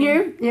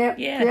new.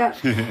 Yeah.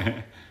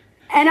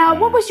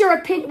 And what was your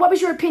opinion? What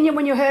was your opinion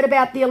when you heard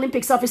about the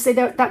Olympics? Obviously,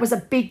 that was a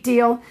big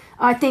deal.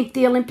 I think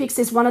the Olympics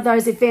is one of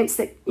those events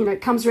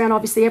that comes around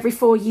obviously every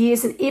 4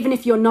 years, and even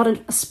if you're not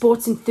a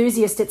sports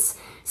enthusiast, it's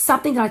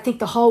something that I think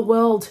the whole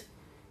world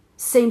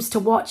seems to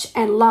watch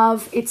and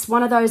love. It's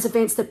one of those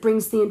events that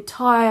brings the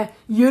entire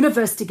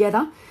universe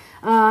together.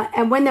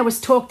 And when there was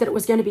talk that it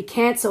was going to be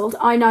cancelled,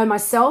 I know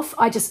myself,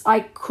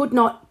 I could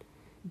not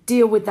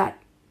deal with that.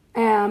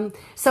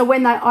 So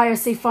when the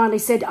IOC finally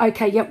said,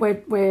 okay, yep,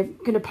 we're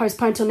going to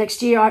postpone till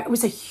next year, it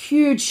was a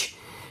huge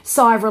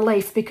sigh of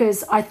relief,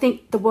 because I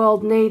think the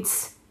world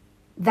needs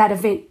that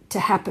event to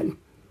happen.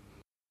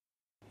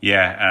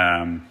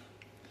 Yeah,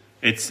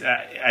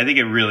 I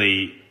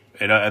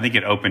think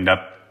it opened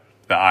up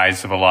the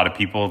eyes of a lot of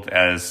people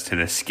as to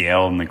the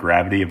scale and the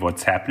gravity of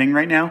what's happening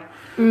right now.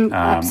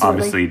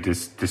 Obviously,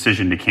 this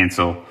decision to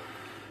cancel,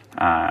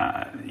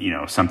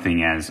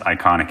 something as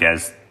iconic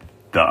as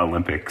the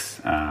Olympics,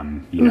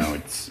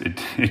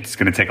 it's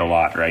going to take a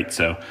lot, right?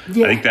 So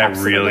yeah, I think that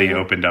absolutely. really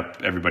opened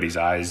up everybody's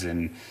eyes,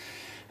 and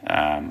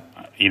I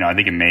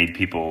think it made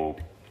people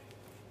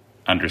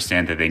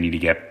understand that they need to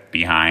get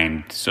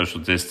behind social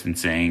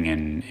distancing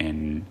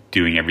and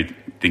doing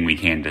everything we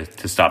can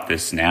to stop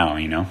this now.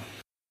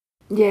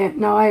 Yeah,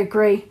 no, I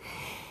agree.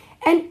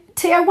 And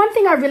Tio, one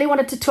thing I really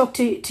wanted to talk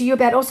to you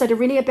about, also to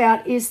Rinny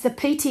about, is the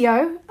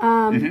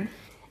PTO,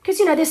 because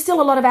there's still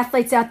a lot of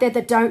athletes out there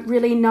that don't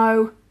really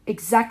know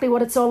exactly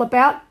what it's all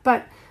about,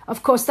 but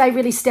of course they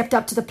really stepped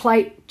up to the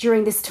plate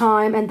during this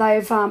time, and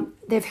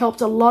they've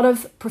helped a lot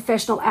of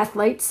professional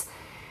athletes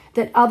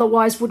that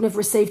otherwise wouldn't have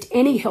received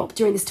any help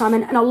during this time.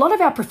 And a lot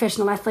of our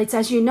professional athletes,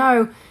 as you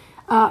know,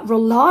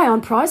 rely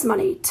on prize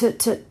money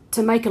to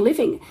make a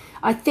living.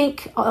 I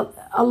think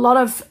a lot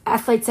of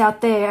athletes out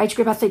there, age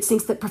group athletes,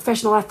 thinks that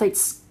professional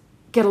athletes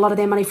get a lot of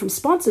their money from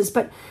sponsors,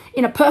 but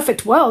in a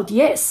perfect world,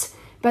 yes,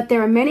 but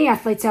there are many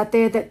athletes out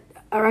there that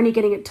are only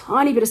getting a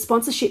tiny bit of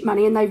sponsorship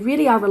money, and they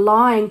really are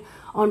relying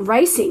on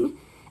racing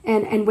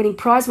and winning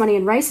prize money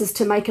in races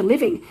to make a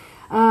living.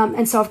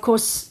 And so, of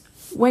course,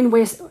 when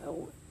we're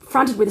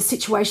fronted with a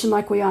situation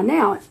like we are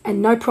now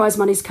and no prize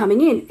money is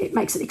coming in, it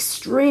makes it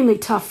extremely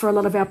tough for a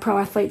lot of our pro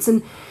athletes.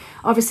 And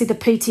obviously the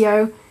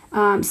PTO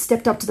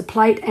stepped up to the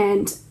plate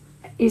and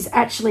is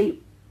actually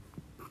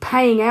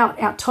paying out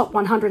our top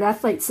 100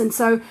 athletes. And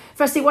so,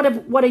 firstly,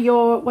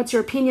 what's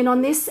your opinion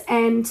on this?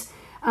 And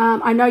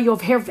I know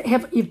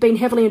you've been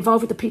heavily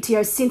involved with the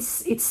PTO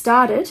since it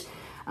started,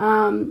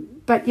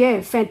 but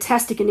yeah,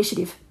 fantastic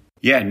initiative.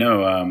 Yeah,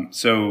 no.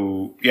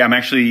 I'm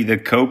actually the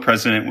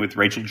co-president with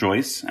Rachel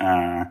Joyce,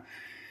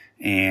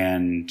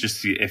 and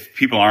just if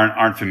people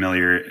aren't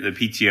familiar, the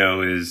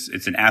PTO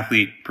it's an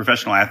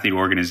professional athlete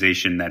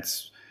organization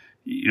that's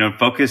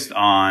focused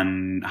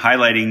on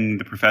highlighting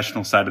the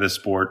professional side of the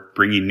sport,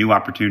 bringing new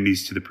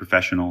opportunities to the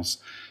professionals,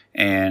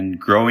 and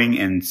growing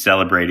and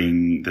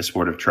celebrating the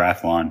sport of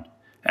triathlon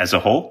as a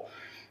whole.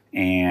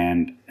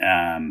 And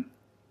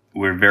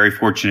we're very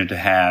fortunate to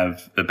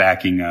have the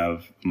backing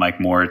of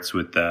Mike Moritz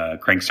with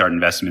Crankstart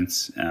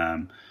Investments.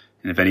 And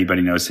if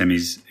anybody knows him,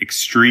 he's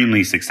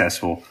extremely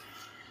successful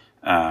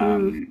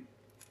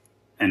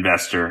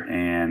investor,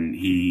 and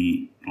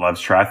he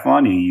loves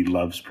triathlon. He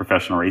loves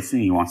professional racing.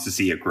 He wants to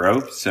see it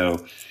grow.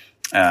 So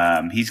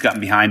he's gotten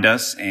behind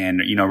us.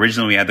 And,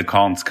 originally we had the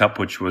Collins Cup,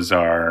 which was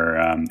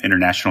our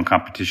international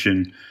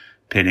competition,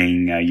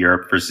 pitting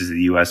Europe versus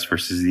the U.S.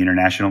 versus the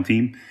international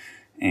team.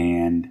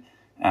 And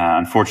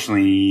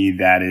unfortunately,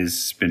 that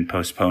has been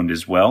postponed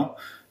as well.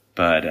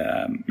 But,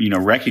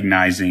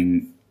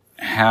 recognizing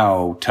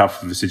how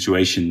tough of a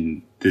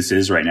situation this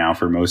is right now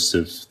for most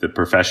of the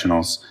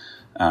professionals,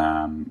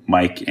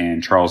 Mike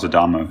and Charles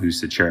Adamo,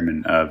 who's the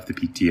chairman of the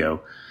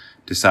PTO,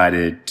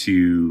 decided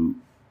to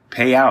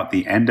pay out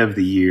the end of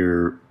the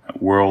year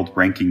world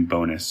ranking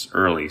bonus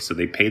early. So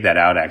they paid that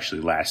out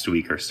actually last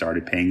week, or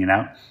started paying it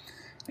out.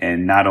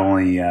 And not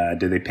only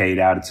did they pay it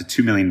out, it's a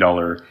 $2 million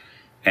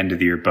end of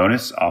the year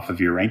bonus off of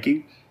your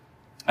ranking.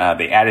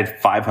 They added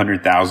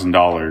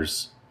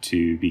 $500,000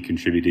 to be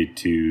contributed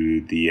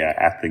to the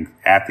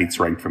athletes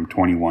ranked from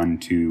 21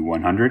 to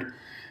 100,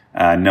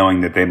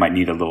 knowing that they might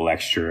need a little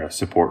extra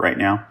support right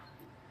now.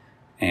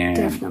 And,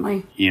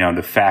 definitely,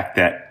 the fact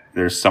that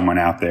there's someone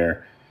out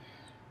there,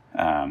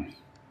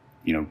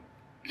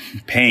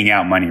 paying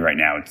out money right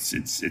now,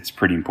 it's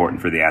pretty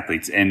important for the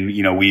athletes. And,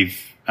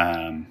 we've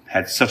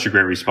had such a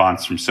great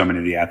response from so many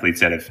of the athletes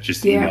that have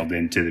just emailed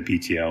into the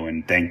PTO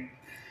and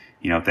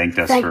thanked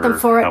us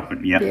for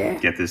helping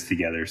get this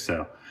together.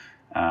 So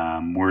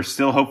we're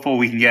still hopeful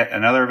we can get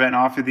another event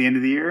off at the end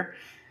of the year.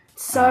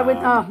 So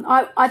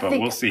I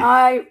think we'll see.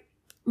 I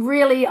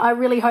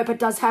really hope it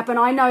does happen.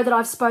 I know that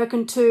I've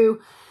spoken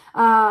to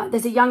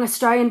there's a young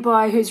Australian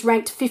boy who's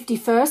ranked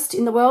 51st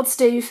in the world,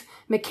 Steve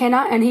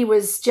McKenna, and he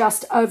was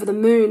just over the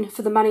moon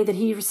for the money that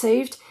he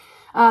received.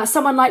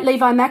 Someone like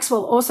Levi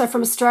Maxwell, also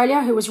from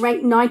Australia, who was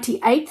ranked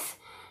 98th.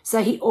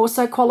 So he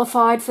also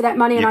qualified for that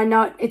money, and I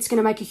know it's going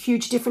to make a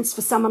huge difference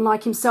for someone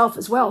like himself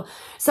as well.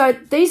 So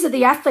these are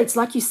the athletes,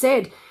 like you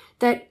said,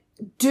 that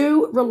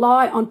do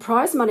rely on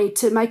prize money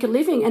to make a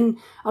living. And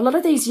a lot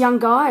of these young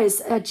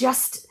guys are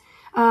just,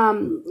 a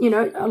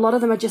lot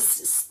of them are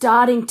just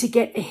starting to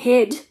get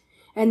ahead,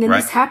 and then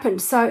this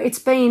happened. So it's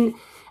been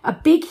a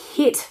big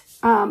hit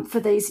for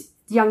these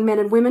young men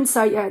and women.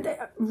 So,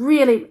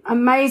 really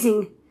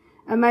amazing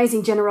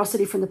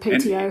generosity from the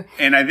PTO.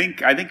 And I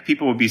think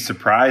people would be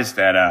surprised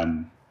that,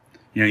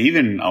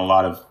 even a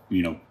lot of,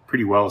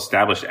 pretty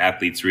well-established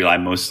athletes rely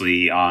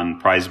mostly on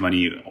prize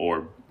money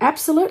or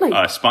absolutely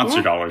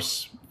sponsor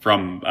dollars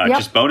from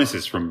just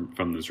bonuses from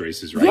those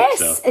races, right?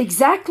 Yes,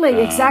 exactly.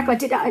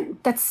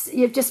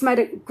 You've just made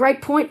a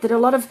great point that a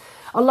lot of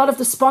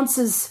the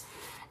sponsors,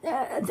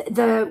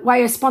 the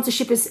way a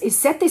sponsorship is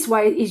set this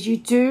way is you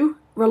do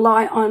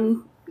rely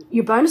on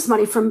your bonus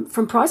money from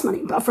prize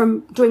money,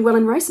 from doing well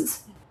in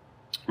races.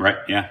 Right.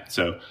 Yeah.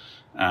 So,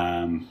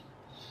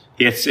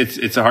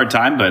 it's a hard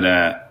time, but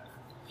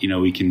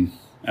we can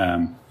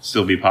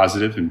still be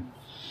positive and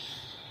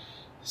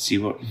see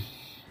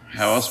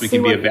how else we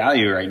can be of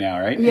value right now,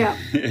 right? Yeah.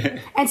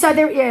 And so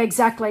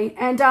exactly.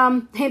 And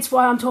hence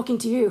why I'm talking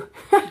to you.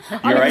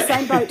 I'm in the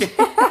same boat.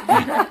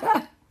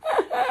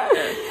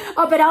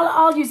 But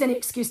I'll use any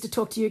excuse to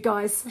talk to you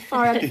guys.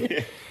 All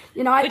right.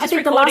 I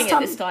think the last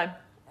time this time.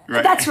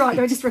 Right. That's right.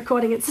 We're just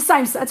recording it. It's the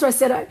same. That's what I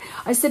said.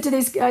 I said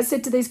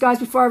to these guys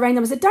before I rang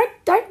them. I said,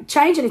 don't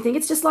change anything.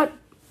 It's just like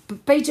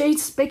BG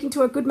speaking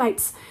to her good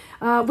mates,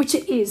 which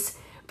it is.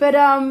 But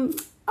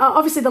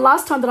obviously, the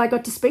last time that I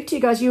got to speak to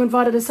you guys, you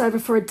invited us over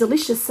for a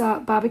delicious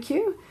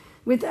barbecue.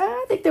 With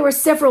I think there were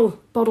several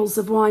bottles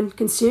of wine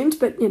consumed,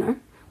 but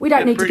we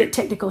don't need to get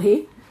technical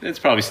here. That's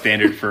probably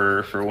standard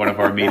for one of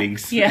our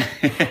meetings. Yeah.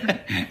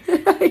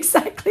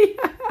 Exactly.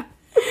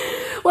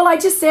 Well, I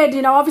just said,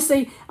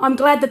 obviously I'm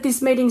glad that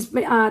this meeting's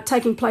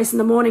taking place in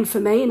the morning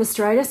for me in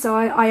Australia, so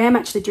I am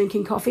actually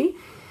drinking coffee.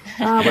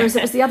 Whereas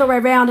it was the other way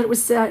around. It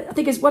was, I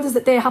think, what is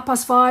it there,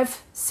 5:30,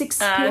 6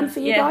 p.m. for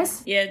you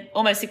guys? Yeah,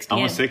 almost 6 p.m.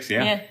 Almost 6,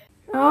 yeah.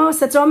 Oh,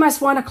 so it's almost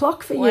 1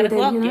 o'clock for you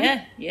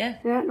then, Yeah.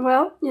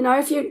 Well,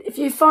 if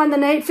you feel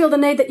the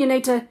need that you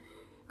need to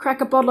crack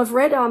a bottle of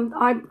red,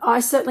 I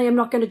certainly am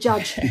not going to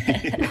judge.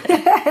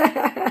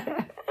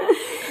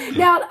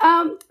 Now,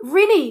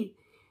 Rinny,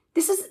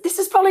 this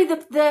is probably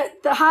the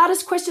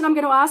hardest question I'm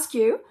going to ask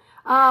you.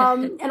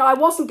 And I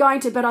wasn't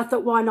going to, but I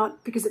thought, why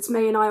not? Because it's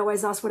me and I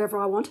always ask whatever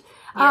I want.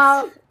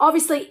 Yes.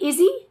 Obviously,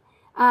 Izzy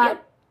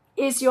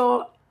is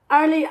your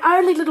only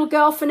little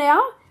girl for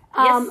now.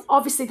 Yes.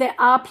 Obviously, there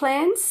are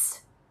plans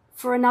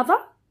for another,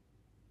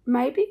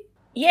 maybe.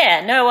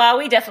 Yeah, no,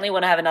 we definitely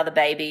want to have another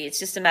baby. It's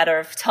just a matter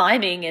of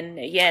timing, and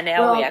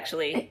now we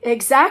actually...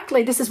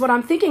 Exactly. This is what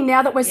I'm thinking.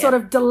 Now that we're sort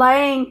of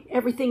delaying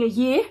everything a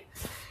year,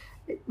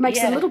 it makes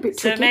it a little bit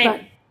tricky.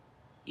 But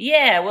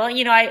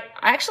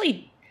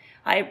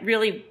I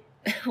really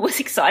was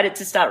excited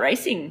to start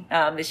racing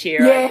this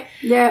year.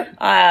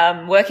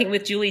 Working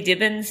with Julie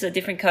Dibbins, a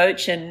different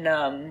coach, and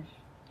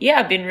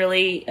I've been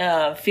really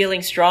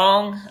feeling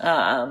strong,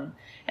 and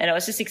I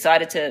was just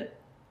excited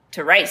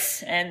to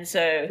race. And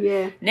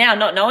so now,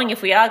 not knowing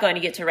if we are going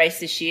to get to race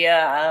this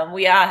year,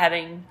 we are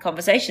having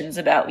conversations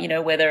about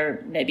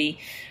whether maybe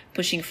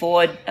pushing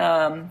forward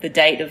the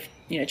date of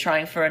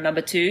trying for a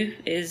number 2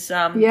 is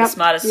the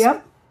smartest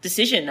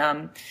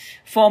decision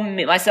for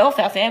myself,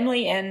 our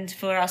family, and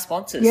for our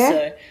sponsors.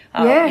 So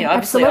obviously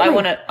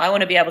absolutely. I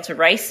want to be able to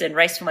race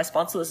for my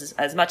sponsors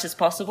as much as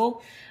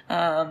possible.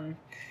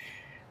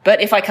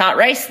 But if I can't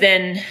race,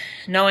 then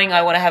knowing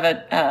I want to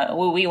have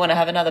we want to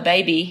have another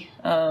baby,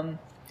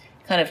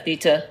 kind of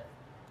need to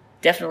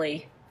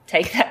definitely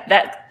take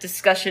that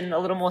discussion a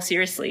little more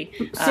seriously.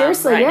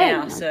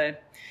 Now. So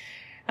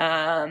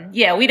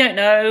we don't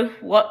know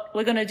what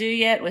we're going to do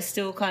yet. We're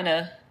still kind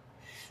of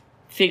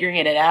figuring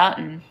it out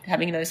and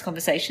having those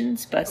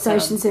conversations. But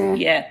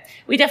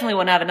we definitely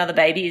want to have another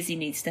baby, as he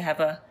needs to have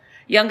a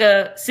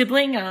younger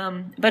sibling.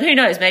 But who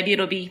knows? Maybe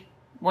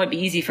won't be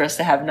easy for us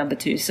to have number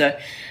 2. So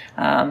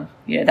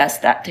that's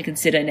that to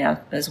consider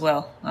now as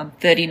well. I'm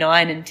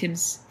 39 and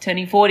Tim's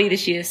turning 40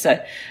 this year.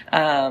 So,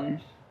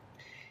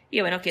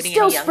 we're not getting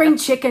still any younger. Spring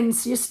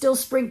chickens. You're still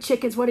spring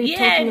chickens. What are you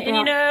talking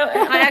about?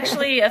 And I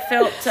actually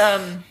felt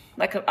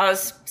like I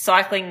was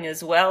cycling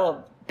as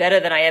well, better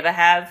than I ever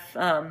have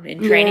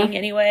in training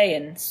anyway,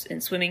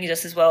 and swimming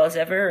just as well as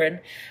ever,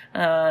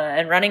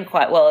 and running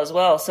quite well as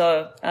well.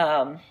 So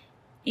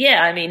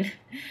I mean,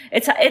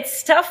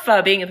 it's tough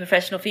being a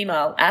professional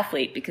female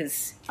athlete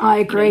because I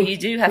agree. You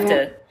do have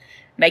to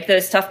make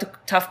those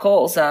tough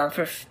calls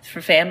for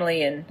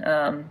family, and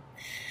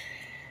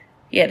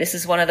this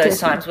is one of those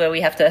times where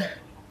we have to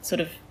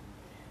sort of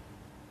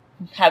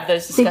have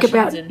those discussions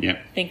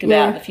think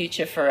about the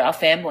future for our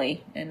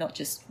family and not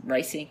just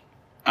racing.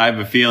 I have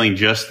a feeling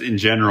just in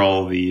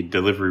general, the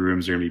delivery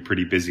rooms are going to be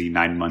pretty busy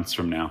 9 months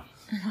from now.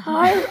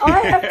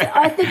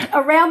 I think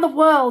around the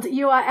world,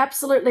 you are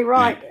absolutely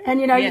right. And,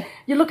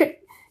 you look at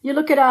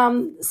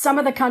some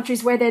of the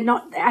countries where they're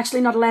not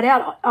allowed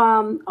out.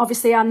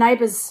 Obviously, our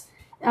neighbours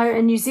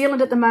in New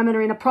Zealand at the moment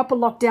are in a proper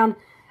lockdown.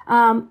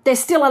 They're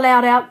still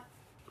allowed out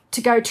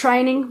to go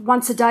training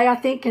once a day, I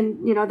think.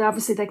 And,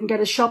 obviously they can go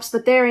to shops,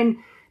 but they're in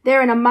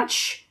a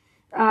much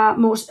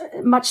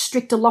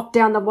stricter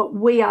lockdown than what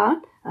we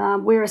are.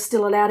 We're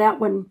still allowed out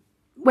when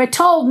we're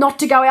told not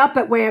to go out,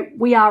 but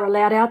we are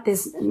allowed out.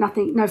 There's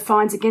no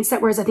fines against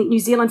that. Whereas I think New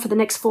Zealand for the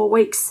next 4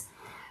 weeks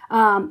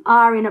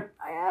are in a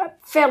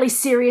fairly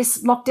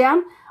serious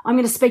lockdown. I'm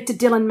going to speak to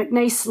Dylan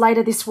McNeice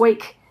later this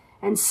week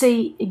and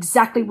see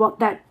exactly what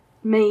that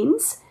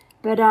means.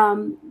 But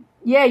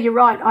you're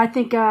right. I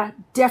think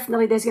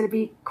definitely there's going to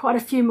be quite a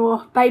few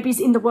more babies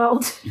in the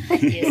world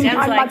in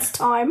 9 months'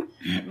 time.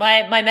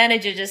 My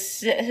manager just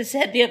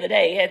said the other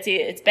day,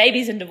 it's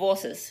babies and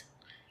divorces.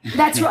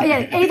 That's right.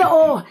 Yeah, either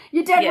or.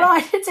 You're dead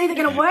right. It's either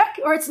going to work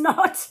or it's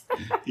not.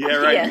 Yeah,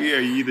 right. Yeah.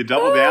 You either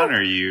double down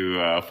or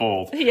you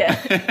fold.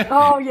 Yeah.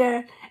 Oh,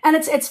 yeah. And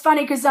it's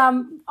funny because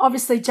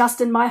obviously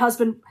Justin, my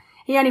husband,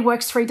 he only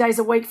works 3 days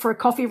a week for a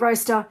coffee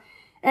roaster.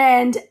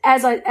 And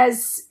as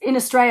in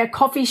Australia,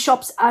 coffee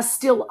shops are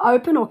still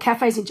open, or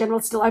cafes in general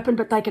are still open,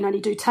 but they can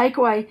only do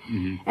takeaway.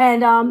 Mm-hmm.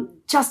 And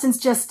Justin's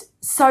just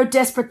so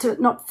desperate to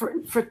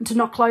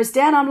not close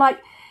down. I'm like,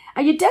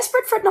 are you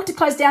desperate for it not to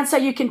close down so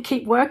you can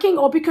keep working,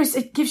 or because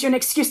it gives you an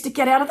excuse to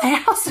get out of the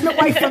house and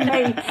away from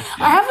me?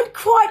 I haven't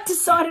quite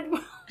decided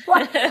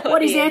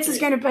what his answer is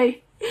going to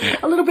be.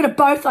 A little bit of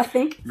both, I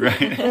think.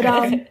 Right.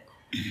 But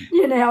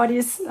you know how it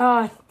is.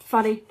 Oh,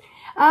 funny.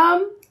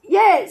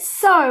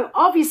 So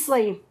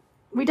obviously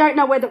we don't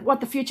know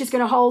what the future is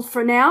going to hold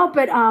for now,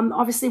 but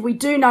obviously we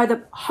do know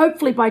that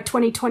hopefully by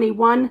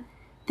 2021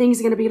 things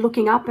are going to be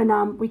looking up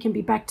and we can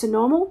be back to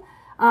normal.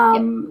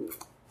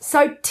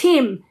 So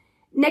Tim,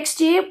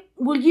 next year,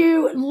 will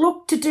you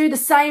look to do the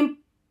same,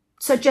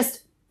 so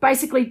just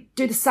basically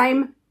do the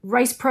same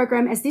race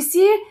program as this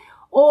year,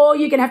 or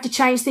you're going to have to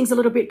change things a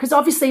little bit? Because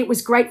obviously it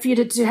was great for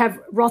you to have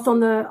Roth on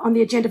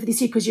the agenda for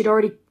this year because you'd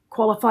already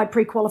pre-qualified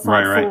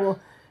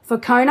for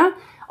Kona.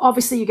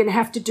 Obviously you're going to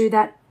have to do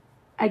that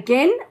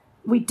again.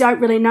 We don't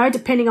really know,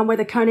 depending on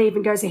whether Kona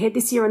even goes ahead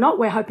this year or not.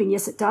 We're hoping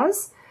yes it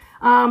does.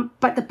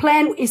 But the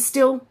plan is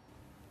still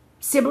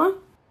similar?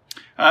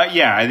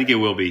 I think it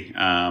will be.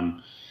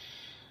 I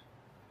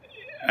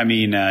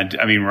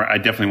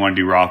definitely want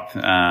to do Roth.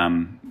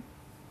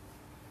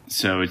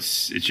 So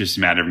it's just a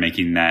matter of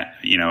making that,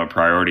 a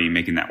priority,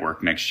 making that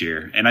work next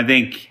year. And I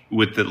think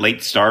with the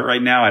late start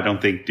right now, I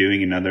don't think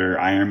doing another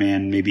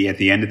Ironman maybe at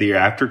the end of the year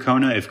after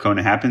Kona, if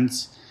Kona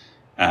happens,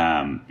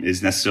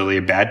 is necessarily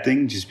a bad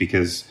thing, just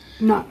because,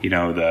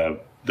 the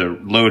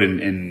load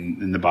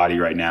in the body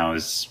right now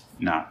is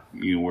not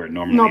where it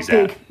normally is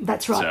big. At.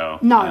 That's right. So,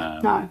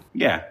 no.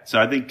 Yeah. So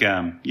I think,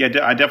 I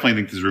definitely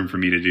think there's room for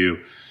me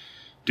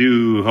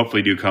to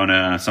hopefully do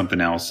Kona,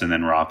 something else, and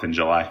then Roth in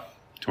July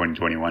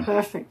 2021.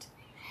 Perfect.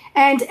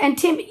 And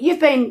Tim,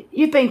 you've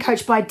been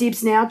coached by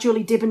Dibs now,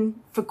 Julie Dibben,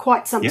 for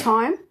quite some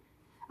time.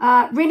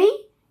 Rinny,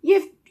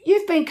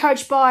 you've been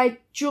coached by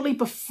Julie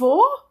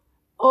before,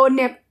 or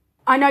never?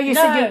 I know you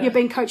said you've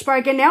been coached by her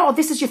again now, or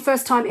this is your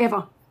first time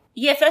ever?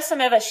 Yeah, first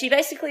time ever. She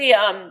basically,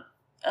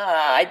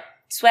 I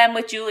swam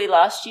with Julie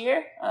last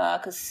year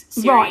because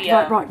Siri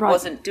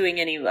wasn't doing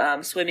any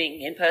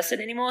swimming in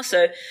person anymore.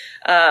 So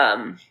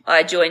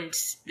I joined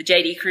the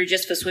JD crew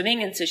just for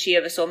swimming, and so she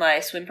oversaw my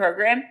swim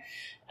program.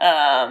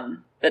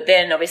 But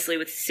then obviously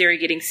with Siri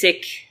getting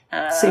sick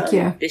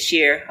this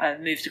year, I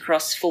moved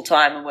across full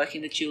time and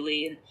working with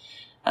Julie.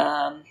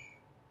 And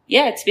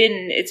it's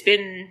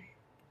been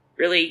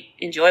really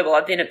enjoyable.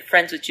 I've been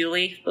friends with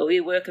Julie, but we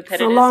were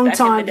competitors for a long back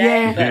time, in the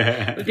day.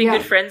 But we've been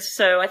good friends.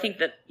 So I think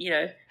that,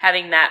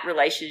 having that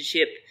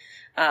relationship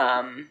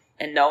and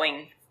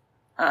knowing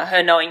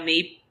her knowing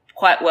me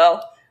quite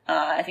well,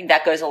 I think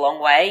that goes a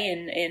long way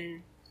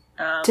in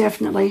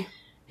definitely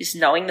just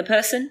knowing the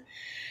person.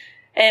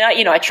 And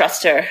I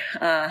trust her.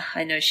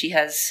 I know she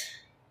has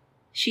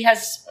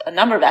a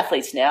number of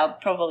athletes now,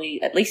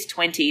 probably at least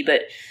 20,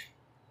 but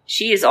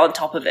she is on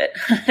top of it.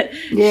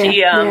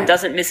 She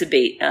doesn't miss a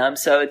beat.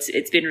 So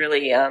it's been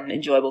really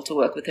enjoyable to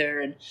work with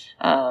her.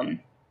 And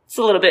it's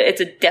a little bit.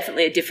 It's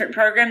definitely a different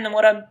program than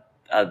what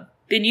I've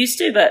been used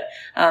to, but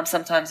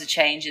sometimes the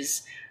change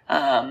is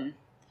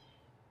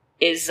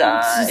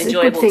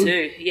enjoyable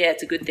too. Yeah,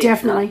 it's a good thing.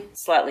 Definitely.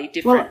 Slightly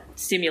different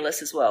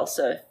stimulus as well.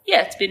 So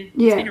yeah, it's been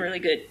really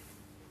good.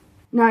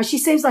 No, she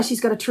seems like she's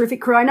got a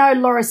terrific crew. I know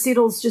Laura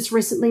Siddle's just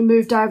recently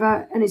moved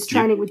over and is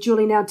training with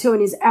Julie now too,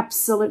 and is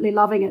absolutely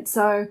loving it.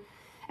 So,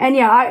 and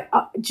yeah,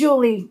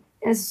 Julie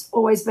has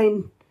always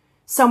been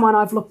someone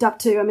I've looked up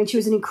to. I mean, she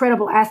was an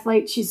incredible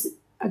athlete. She's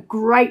a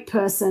great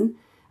person,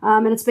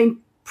 and it's been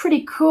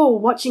pretty cool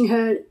watching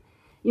her,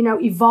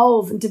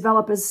 evolve and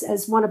develop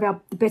as one of the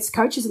best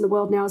coaches in the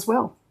world now as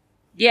well.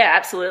 Yeah,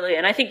 absolutely.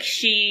 And I think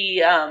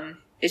she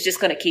is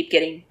just going to keep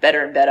getting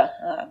better and better.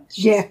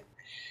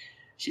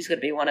 She's going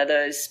to be one of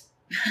those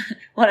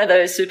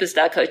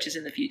superstar coaches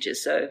in the future.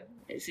 So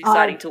it's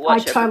exciting to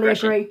watch.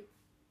 I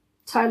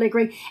totally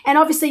agree. And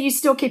obviously, you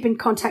still keep in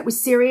contact with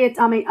Siri.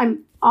 I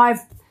mean, I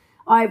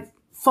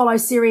follow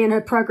Siri and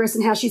her progress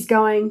and how she's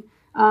going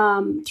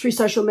through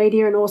social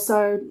media and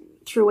also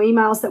through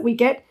emails that we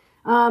get.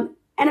 And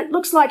it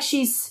looks like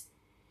she's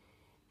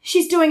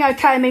doing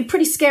okay. I mean,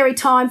 pretty scary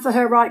time for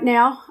her right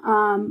now.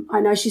 I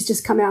know she's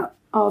just come out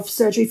of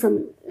surgery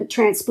from a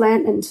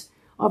transplant, and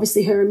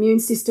obviously her immune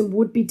system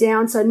would be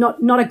down, so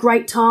not a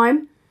great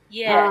time.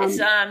 Yeah,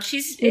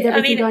 she's with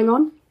everything going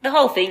on. The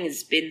whole thing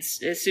has been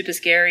super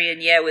scary,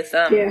 and with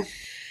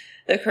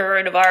the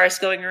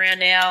coronavirus going around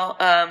now.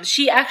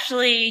 She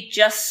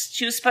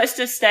was supposed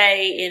to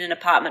stay in an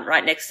apartment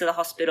right next to the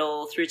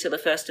hospital through to the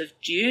 1st of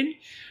June,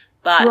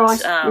 but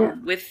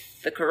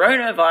with the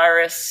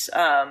coronavirus,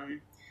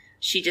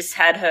 she just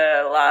had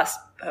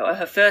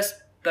her first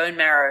bone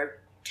marrow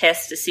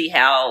test to see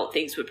how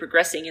things were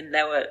progressing, and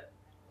they were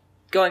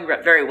going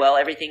very well.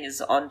 Everything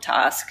is on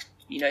task,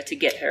 to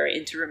get her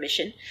into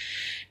remission.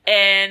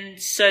 And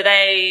so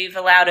they've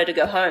allowed her to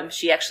go home.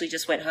 She actually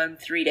just went home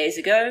 3 days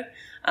ago.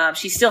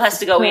 She still has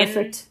to go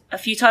in a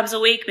few times a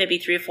week, maybe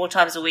 3 or 4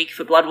 times a week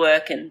for blood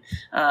work and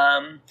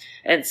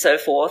so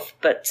forth.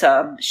 But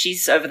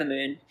she's over the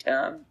moon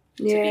to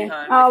be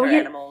home with her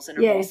animals and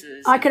her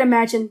horses. I can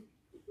imagine.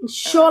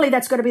 Surely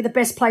that's got to be the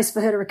best place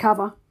for her to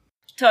recover.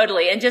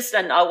 Totally, and just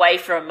away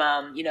from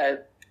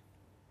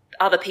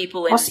other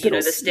people in the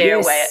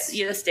stairway,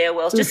 the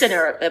stairwells. Just in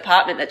her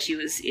apartment that she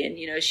was in,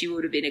 she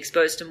would have been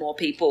exposed to more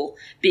people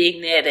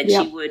being there than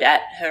she would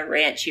at her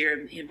ranch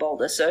here in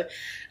Boulder. So,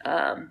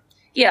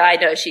 I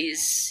know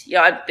she's.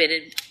 I've been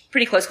in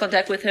pretty close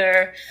contact with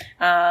her,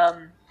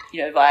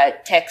 via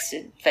text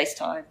and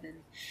FaceTime,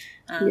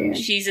 and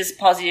she's as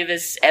positive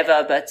as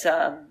ever. But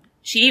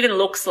she even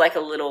looks like a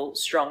little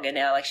stronger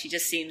now. Like she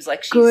just seems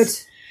like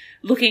she's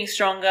looking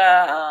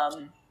stronger,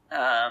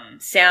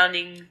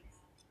 sounding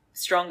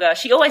stronger.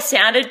 She always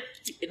sounded,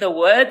 the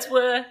words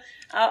were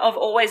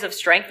of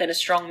strength and a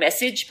strong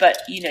message, but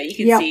you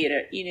can see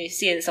it, you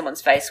see it in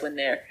someone's face when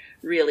they're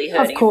really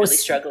hurting and really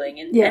struggling,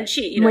 and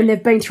she, when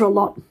they've been through a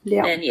lot,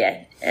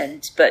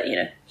 but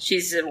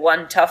she's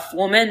one tough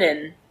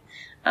woman,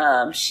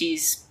 and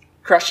she's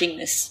crushing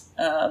this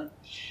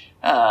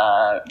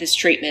this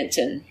treatment,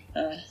 and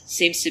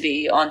seems to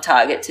be on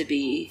target to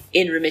be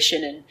in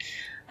remission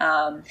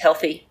and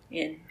healthy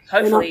in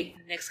hopefully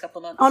the next couple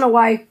of months. On a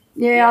way.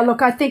 Yeah,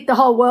 look, I think the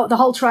whole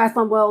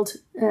triathlon world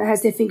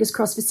has their fingers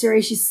crossed for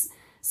Siri. She's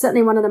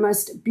certainly one of the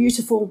most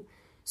beautiful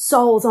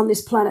souls on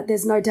this planet.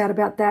 There's no doubt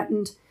about that.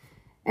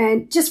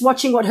 And just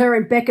watching what her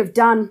and Beck have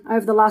done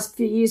over the last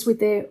few years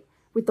with their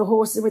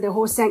horses, with their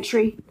horse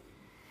sanctuary.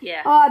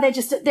 Yeah. Oh,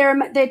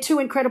 they're two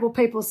incredible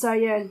people. So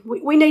yeah,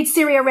 we need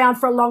Siri around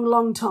for a long,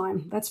 long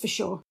time. That's for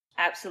sure.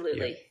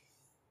 Absolutely. Yeah.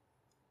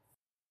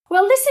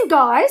 Well, listen,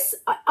 guys,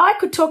 I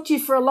could talk to you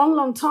for a long,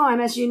 long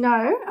time, as you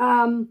know.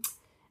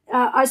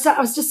 I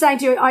was just saying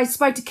to you, I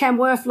spoke to Cam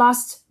Worth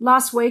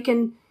last week,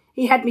 and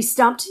he had me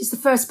stumped. He's the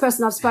first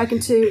person I've spoken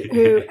to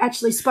who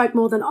actually spoke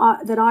more than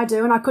I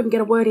do, and I couldn't get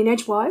a word in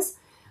edgewise,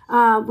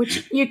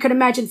 which you could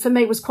imagine for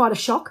me was quite a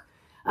shock.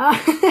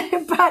 But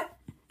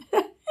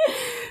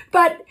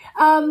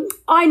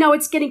I know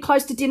it's getting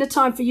close to dinner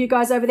time for you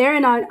guys over there,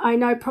 and I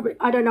know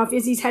I don't know if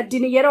Izzy's had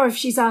dinner yet or if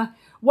she's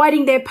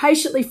waiting there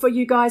patiently for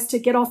you guys to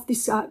get off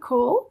this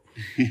call.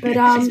 But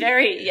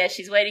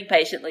she's waiting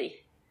patiently.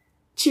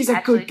 She's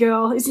a good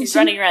girl, isn't she? She's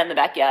running around the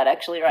backyard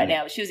actually right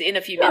now. She was in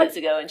a few minutes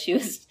ago, and she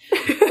was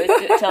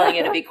telling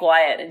her to be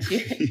quiet, and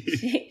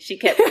she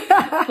kept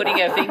putting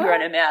her finger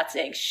on her mouth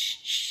saying shh,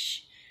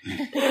 shh.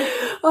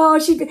 Now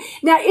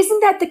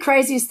isn't that the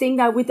craziest thing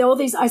though? With all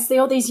these, I see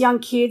all these young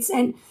kids,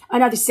 and I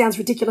know this sounds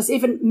ridiculous,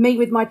 even me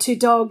with my 2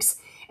 dogs,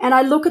 and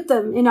I look at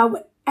them,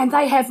 and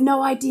they have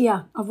no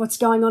idea of what's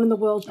going on in the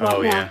world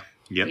right now.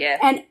 Yep. Yeah.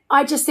 And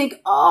I just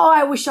think,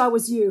 I wish I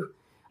was you.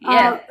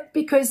 Yeah.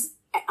 Because,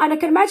 and I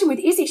can imagine with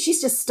Izzy,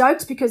 she's just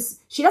stoked because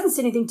she doesn't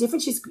see anything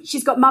different.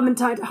 She's got mum and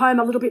dad at home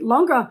a little bit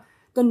longer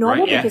than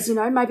normal Right, yeah. because,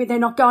 maybe they're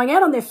not going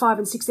out on their 5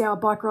 and 6 hour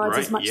bike rides Right,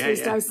 as much yeah, these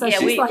yeah. days. So Yeah,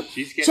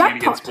 she's She's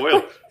jackpot. getting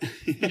spoiled.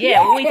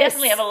 Yeah, well, we Yes.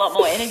 definitely have a lot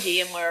more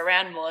energy and we're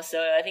around more. So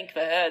I think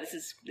for her,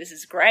 this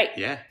is great.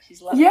 Yeah.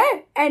 She's lovely. Yeah,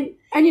 and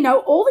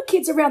all the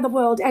kids around the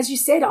world, as you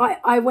said,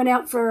 I went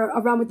out for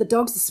a run with the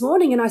dogs this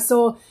morning and I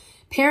saw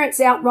parents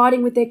out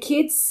riding with their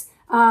kids.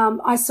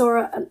 I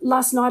saw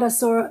last night. I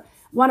saw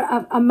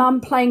a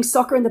mum playing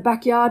soccer in the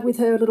backyard with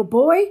her little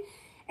boy,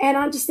 and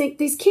I just think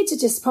these kids are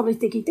just probably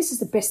thinking this is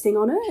the best thing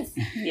on earth.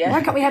 Yeah.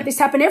 Why can't we have this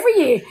happen every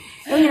year?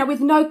 And, with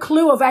no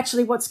clue of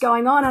actually what's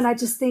going on. And I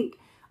just think,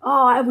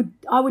 I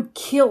would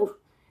kill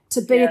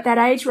to be at that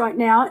age right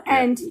now.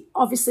 And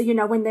obviously,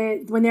 when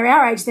they're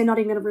our age, they're not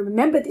even going to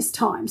remember this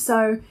time.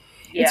 So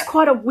it's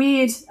quite a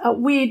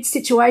weird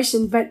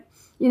situation, but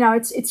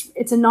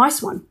it's a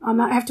nice one.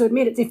 I have to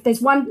admit it. If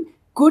there's one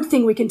good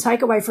thing we can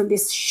take away from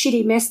this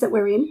shitty mess that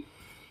we're in,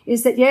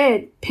 is that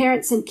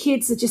parents and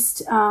kids are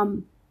just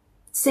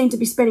seem to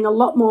be spending a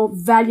lot more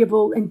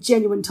valuable and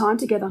genuine time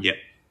together. Yep.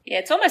 Yeah,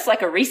 it's almost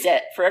like a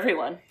reset for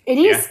everyone. It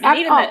is. I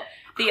mean, even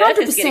the Earth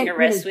is getting a 100%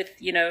 rest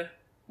really.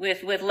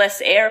 with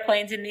less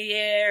airplanes in the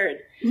air. And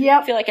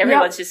Yep. I feel like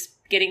everyone's just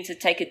getting to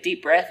take a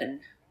deep breath and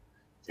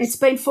it's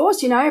been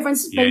forced,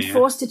 everyone's been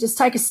forced to just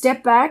take a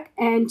step back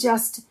and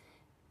just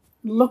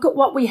look at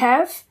what we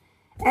have.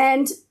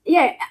 And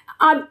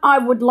I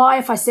would lie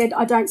if I said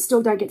I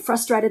still don't get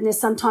frustrated. And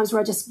there's sometimes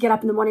where I just get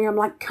up in the morning and I'm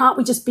like, can't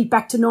we just be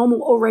back to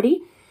normal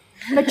already?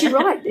 But you're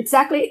right,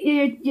 exactly.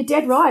 You're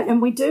dead right,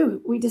 and we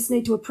do. We just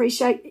need to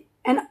appreciate.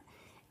 And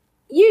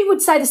you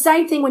would say the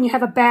same thing when you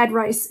have a bad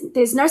race.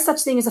 There's no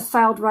such thing as a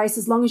failed race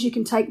as long as you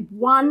can take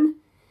one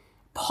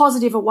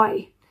positive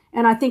away.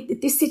 And I think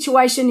that this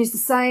situation is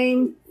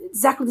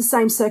exactly the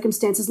same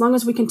circumstance. As long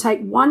as we can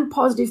take one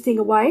positive thing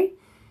away,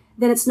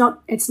 then it's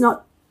not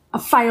a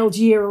failed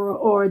year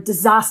or a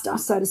disaster,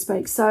 so to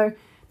speak. So I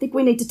think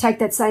we need to take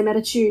that same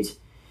attitude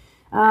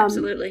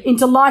absolutely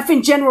into life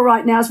in general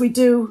right now as we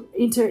do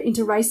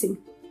into racing.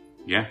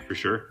 Yeah, for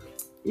sure.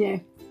 Yeah.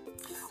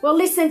 Well,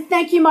 listen,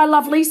 thank you, my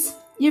lovelies.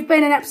 You've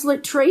been an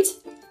absolute treat.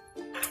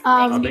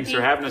 Thanks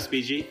for having us,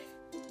 BG.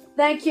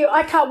 Thank you.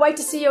 I can't wait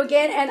to see you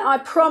again. And I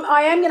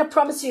am going to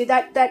promise you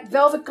that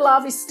velvet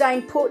glove is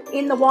staying put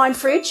in the wine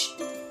fridge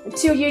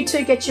until you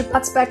two get your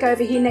butts back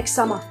over here next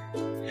summer.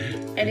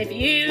 And if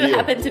you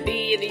happen to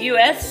be in the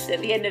US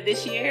at the end of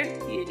this year,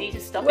 you need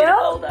to stop in at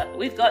Boulder.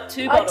 We've got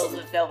 2 bottles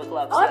of velvet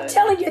gloves. I'm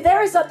telling you,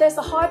 there's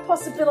a high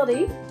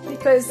possibility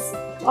because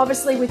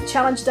obviously with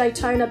Challenge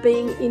Daytona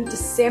being in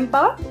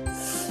December,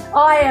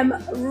 I am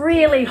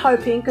really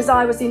hoping, because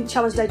I was in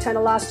Challenge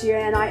Daytona last year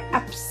and I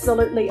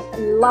absolutely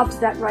loved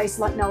that race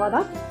like no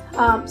other.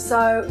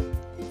 So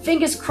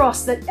fingers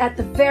crossed that at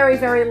the very,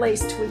 very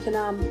least we can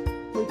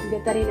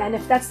get that in. And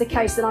if that's the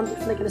case, then I'm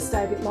definitely going to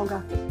stay a bit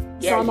longer.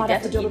 Yeah, so I might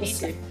have to do a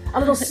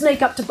little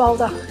sneak up to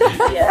Boulder.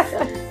 Yeah.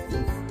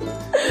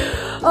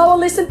 Oh, well,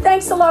 listen,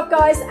 thanks a lot,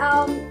 guys.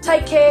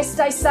 Take care,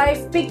 stay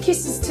safe. Big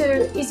kisses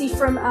to Izzy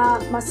from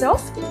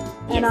myself.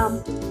 And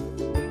I'll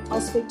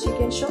speak to you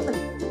again shortly.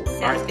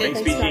 All right,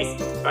 thanks, BG.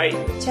 Guys. Bye.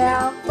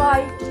 Ciao.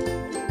 Bye.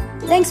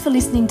 Thanks for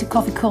listening to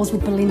Coffee Calls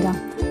with Belinda.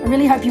 I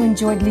really hope you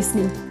enjoyed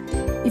listening.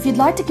 If you'd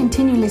like to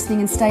continue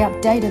listening and stay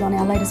updated on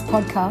our latest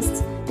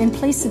podcasts, then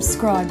please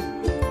subscribe.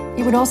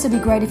 It would also be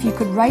great if you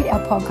could rate our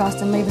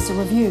podcast and leave us a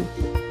review.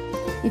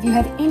 If you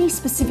have any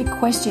specific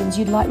questions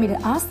you'd like me to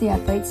ask the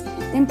athletes,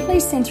 then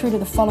please send through to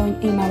the following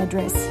email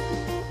address: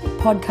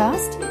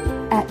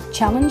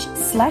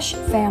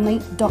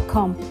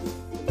 podcast@challenge-family.com.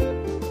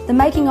 The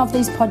making of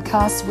these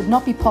podcasts would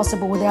not be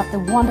possible without the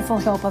wonderful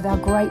help of our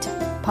great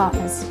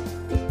partners: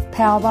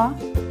 Powerbar,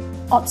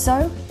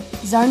 Otso,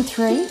 Zone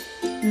 3,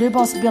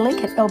 Lubos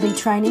Bilic at LB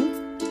Training,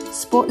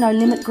 Sport No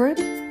Limit Group,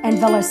 and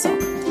VeloSoc.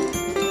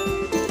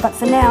 But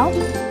for now,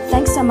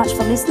 thanks so much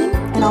for listening,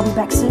 and I'll be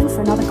back soon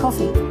for another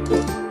coffee.